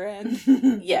at the other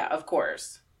end. Yeah, of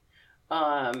course.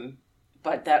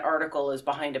 But that article is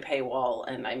behind a paywall,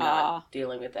 and I'm not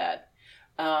dealing with that.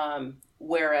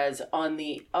 Whereas on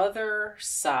the other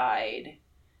side,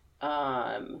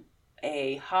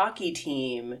 a hockey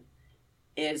team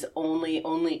is only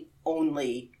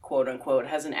quote unquote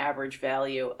has an average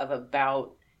value of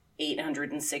about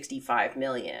 $865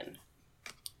 million.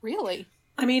 Really?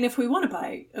 I mean, if we want to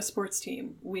buy a sports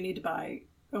team, we need to buy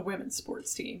a women's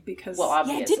sports team because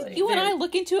obviously. Didn't you and I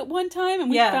look into it one time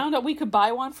and we found out we could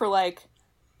buy one for like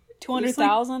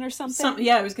 200,000 or something?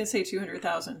 I was going to say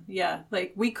 200,000. Yeah.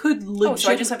 Like we could so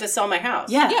I just have to sell my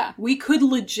house. Yeah. We could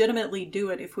legitimately do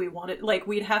it if we wanted. Like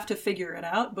we'd have to figure it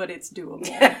out, but it's doable.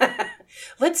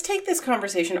 Let's take this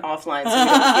conversation offline so we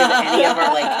don't give any of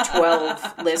our like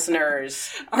 12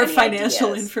 listeners our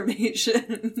financial ideas.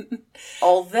 Information.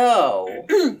 Although,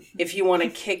 if you want to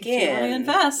kick in,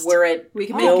 invest, we're at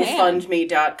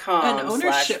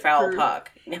GoFundMe.com/foulpuck.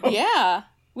 Yeah.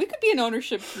 We could be an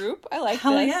ownership group. I like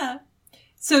Hell this. Yeah.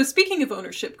 So speaking of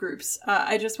ownership groups,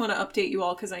 I just want to update you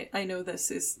all because I know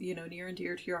this is, you know, near and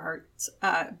dear to your hearts.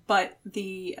 But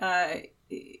the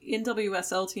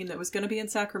NWSL team that was going to be in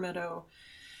Sacramento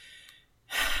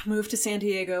moved to San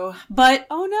Diego. But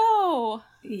oh no.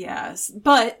 Yes,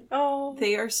 but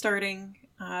they are starting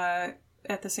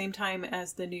at the same time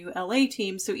as the new LA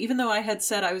team. So even though I had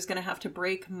said I was going to have to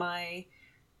break my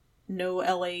no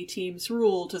LA teams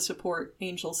rule to support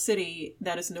Angel City.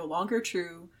 That is no longer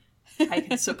true. I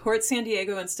can support San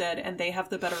Diego instead, and they have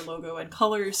the better logo and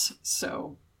colors,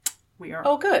 so we are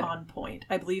good. on point.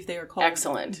 I believe they are called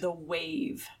Excellent. The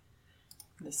Wave.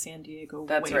 The San Diego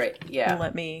That's Wave. right, yeah.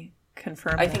 Let me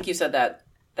confirm I think you said that.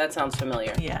 That sounds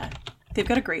familiar. Yeah. They've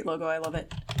got a great logo. I love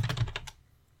it.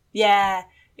 Yeah.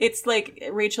 It's like,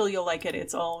 Rachel, you'll like it.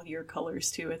 It's all your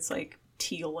colors, too. It's like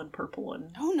teal and purple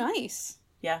and... Oh, nice.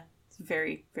 Yeah. It's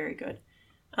very, very good.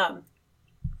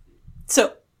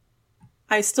 So,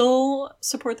 I still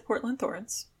support the Portland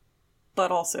Thorns,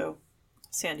 but also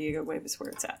San Diego Wave is where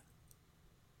it's at.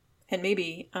 And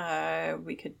maybe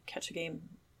we could catch a game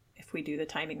if we do the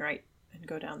timing right and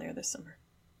go down there this summer.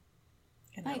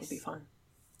 And that would be fun.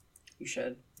 You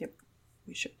should. Yep,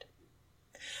 we should.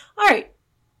 All right.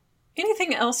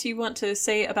 Anything else you want to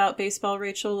say about baseball,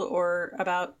 Rachel, or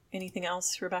about anything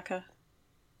else, Rebecca?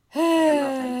 I'm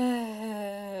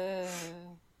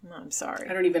sorry.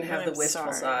 I don't even have the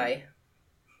wistful sigh.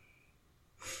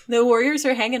 The Warriors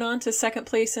are hanging on to second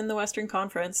place in the Western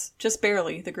Conference. Just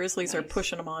barely. The Grizzlies are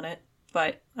pushing them on it.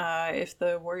 But if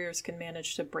the Warriors can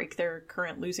manage to break their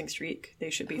current losing streak, they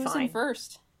should be Who's fine. in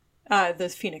first?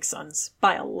 The Phoenix Suns.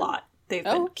 By a lot. They've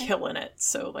been killing it.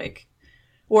 So, like,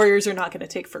 Warriors are not going to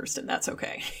take first, and that's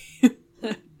okay.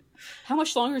 How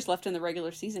much longer is left in the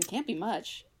regular season? Can't be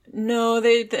much. No,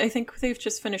 I think they've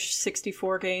just finished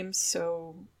 64 games,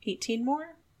 so 18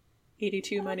 more?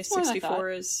 82 minus 64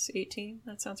 is 18.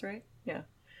 That sounds right. Yeah.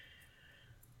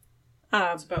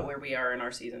 That's about where we are in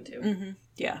our season, too. Mm-hmm.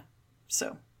 Yeah.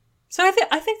 So I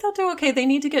think they'll do okay. They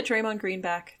need to get Draymond Green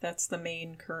back. That's the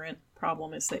main current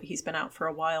problem, is that he's been out for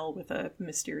a while with a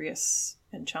mysterious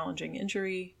and challenging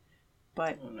injury.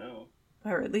 But, oh no.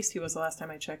 Or at least he was the last time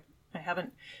I checked. I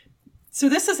haven't. So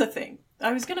this is a thing.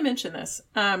 I was going to mention this.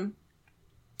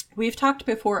 We've talked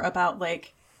before about,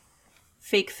 like,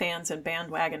 fake fans and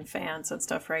bandwagon fans and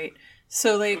stuff, right?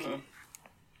 So, like,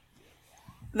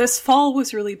 this fall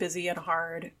was really busy and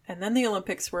hard, and then the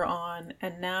Olympics were on,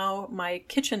 and now my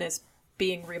kitchen is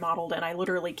being remodeled, and I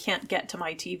literally can't get to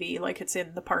my TV. Like, it's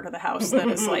in the part of the house that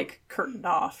is, like, curtained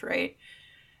off, right?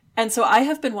 And so I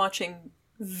have been watching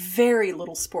very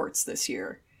little sports this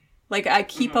year. Like, I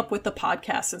keep up with the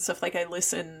podcasts and stuff. Like, I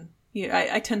listen...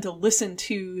 I tend to listen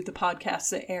to the podcasts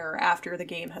that air after the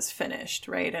game has finished,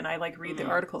 right? And I, like, read the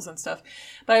articles and stuff.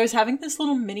 But I was having this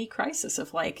little mini crisis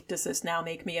of, like, does this now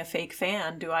make me a fake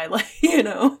fan? Do I, like, you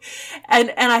know?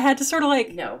 And I had to sort of,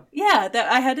 like... No. Yeah,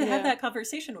 I had to have that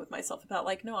conversation with myself about,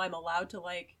 like, no, I'm allowed to,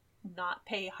 like, not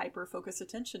pay hyper-focus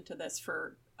attention to this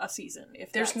for a season.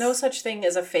 If There's no such thing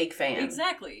as a fake fan.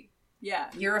 Exactly.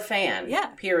 Yeah. You're a fan. Yeah.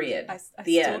 Period. I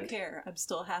the still end. care. I'm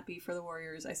still happy for the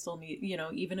Warriors. I still need, you know,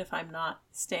 even if I'm not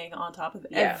staying on top of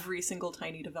every single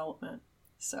tiny development.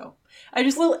 So I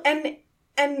just... Well,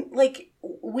 and like,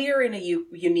 we're in a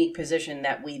unique position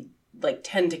that we, like,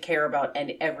 tend to care about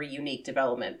every unique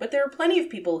development. But there are plenty of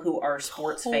people who are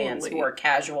sports fans, who are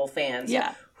casual fans.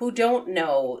 Yeah. Who don't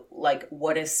know, like,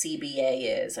 what a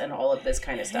CBA is and all of this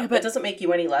kind of stuff. But it doesn't make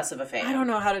you any less of a fan. I don't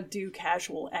know how to do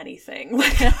casual anything.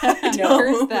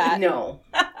 No. That. No.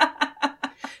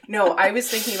 No, I was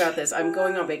thinking about this. I'm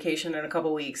going on vacation in a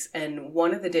couple weeks, and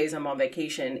one of the days I'm on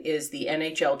vacation is the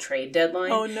NHL trade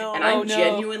deadline. Oh, no. And I'm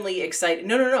genuinely excited.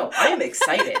 No. I am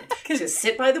excited to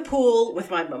sit by the pool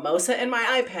with my mimosa and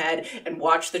my iPad and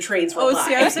watch the trades roll by.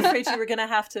 See, I was afraid you were going to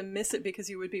have to miss it because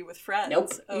you would be with friends.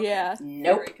 Nope. Okay. Yeah.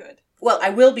 Nope. Very good. Well, I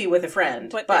will be with a friend,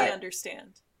 But they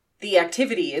understand. The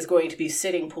activity is going to be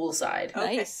sitting poolside.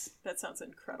 Okay. Nice. That sounds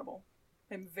incredible.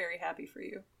 I'm very happy for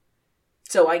you.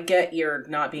 So I get you're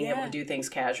not being able to do things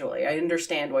casually. I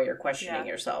understand why you're questioning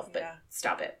yourself, but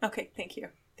stop it. Okay, thank you.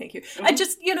 Thank you. I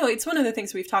just, you know, it's one of the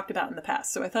things we've talked about in the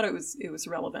past, so I thought it was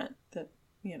relevant that,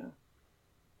 you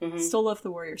know, still love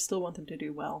the Warriors, still want them to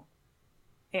do well,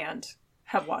 and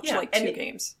have watched, like, 2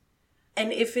 games.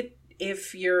 And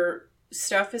if your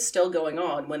stuff is still going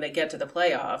on when they get to the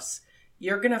playoffs,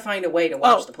 you're going to find a way to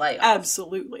watch the playoffs.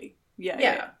 Absolutely.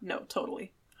 Yeah. No,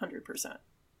 totally. 100%.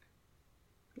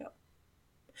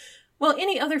 Well,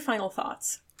 any other final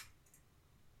thoughts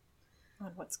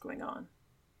on what's going on?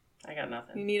 I got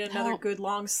nothing. You need another good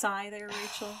long sigh there,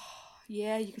 Rachel?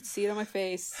 Yeah, you could see it on my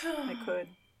face. I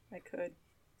could.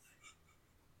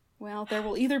 Well, there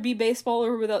will either be baseball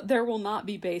or there will not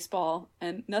be baseball,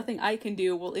 and nothing I can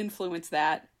do will influence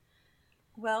that.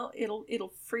 Well,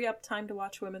 it'll free up time to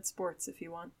watch women's sports if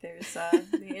you want. There's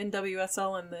the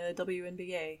NWSL and the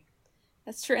WNBA.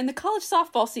 That's true, and the college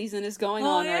softball season is going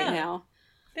on right now.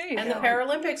 There you go. And the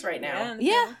Paralympics right now. Yeah, and the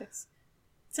Paralympics.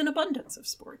 It's an abundance of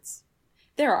sports.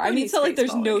 There are. I mean, it's not like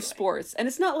there's no anyway. sports. And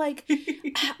it's not like,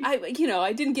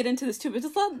 I didn't get into this too, but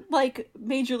it's not like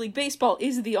Major League Baseball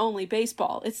is the only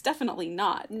baseball. It's definitely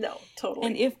not. No, totally.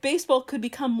 And if baseball could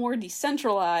become more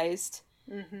decentralized,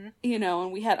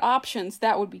 and we had options,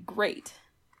 that would be great.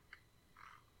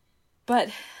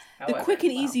 But the quick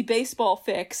and easy baseball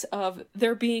fix of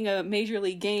there being a Major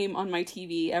League game on my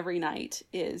TV every night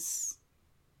is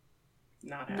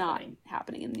not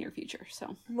happening in the near future.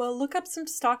 So, well, look up some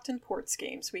Stockton Ports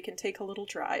games. We can take a little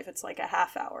drive. It's like a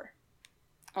half hour.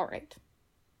 All right.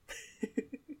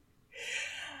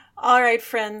 All right,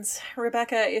 friends.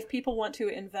 Rebecca, if people want to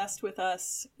invest with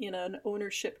us in an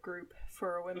ownership group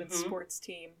for a women's sports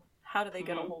team, how do they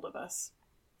get a hold of us?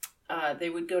 They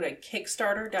would go to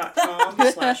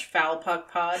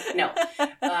kickstarter.com/foulpuckpod. No.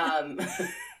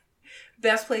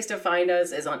 Best place to find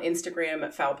us is on Instagram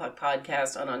at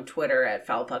foulpuckpodcast and on Twitter at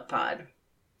foulpuckpod.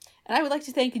 And I would like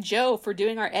to thank Joe for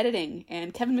doing our editing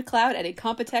and Kevin McLeod at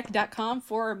incompetech.com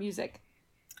for our music.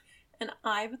 And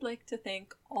I would like to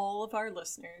thank all of our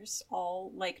listeners,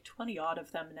 all like 20 odd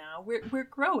of them now. We're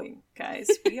growing, guys.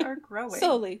 We are growing.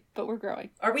 Slowly, but we're growing.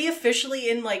 Are we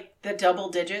officially in like the double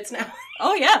digits now?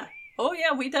 Oh yeah,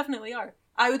 we definitely are.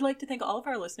 I would like to thank all of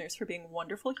our listeners for being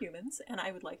wonderful humans, and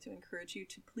I would like to encourage you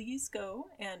to please go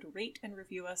and rate and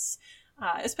review us,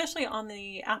 especially on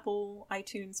the Apple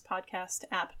iTunes podcast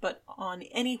app, but on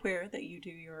anywhere that you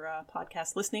do your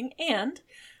podcast listening. And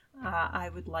I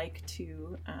would like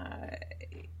to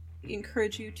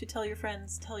encourage you to tell your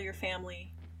friends, tell your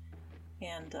family,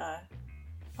 and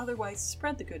otherwise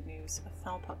spread the good news of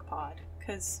Foul Puck Pod,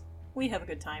 because we have a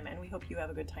good time, and we hope you have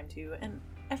a good time too, and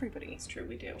everybody It's true,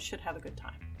 we do. should have a good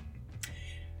time.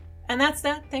 And that's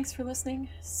that. Thanks for listening.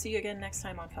 See you again next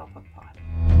time on Foul Puck Pod.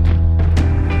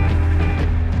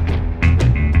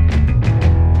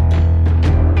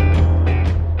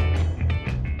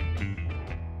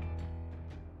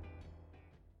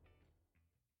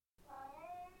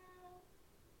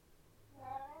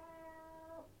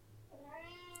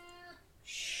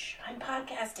 Shh, I'm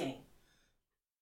podcasting.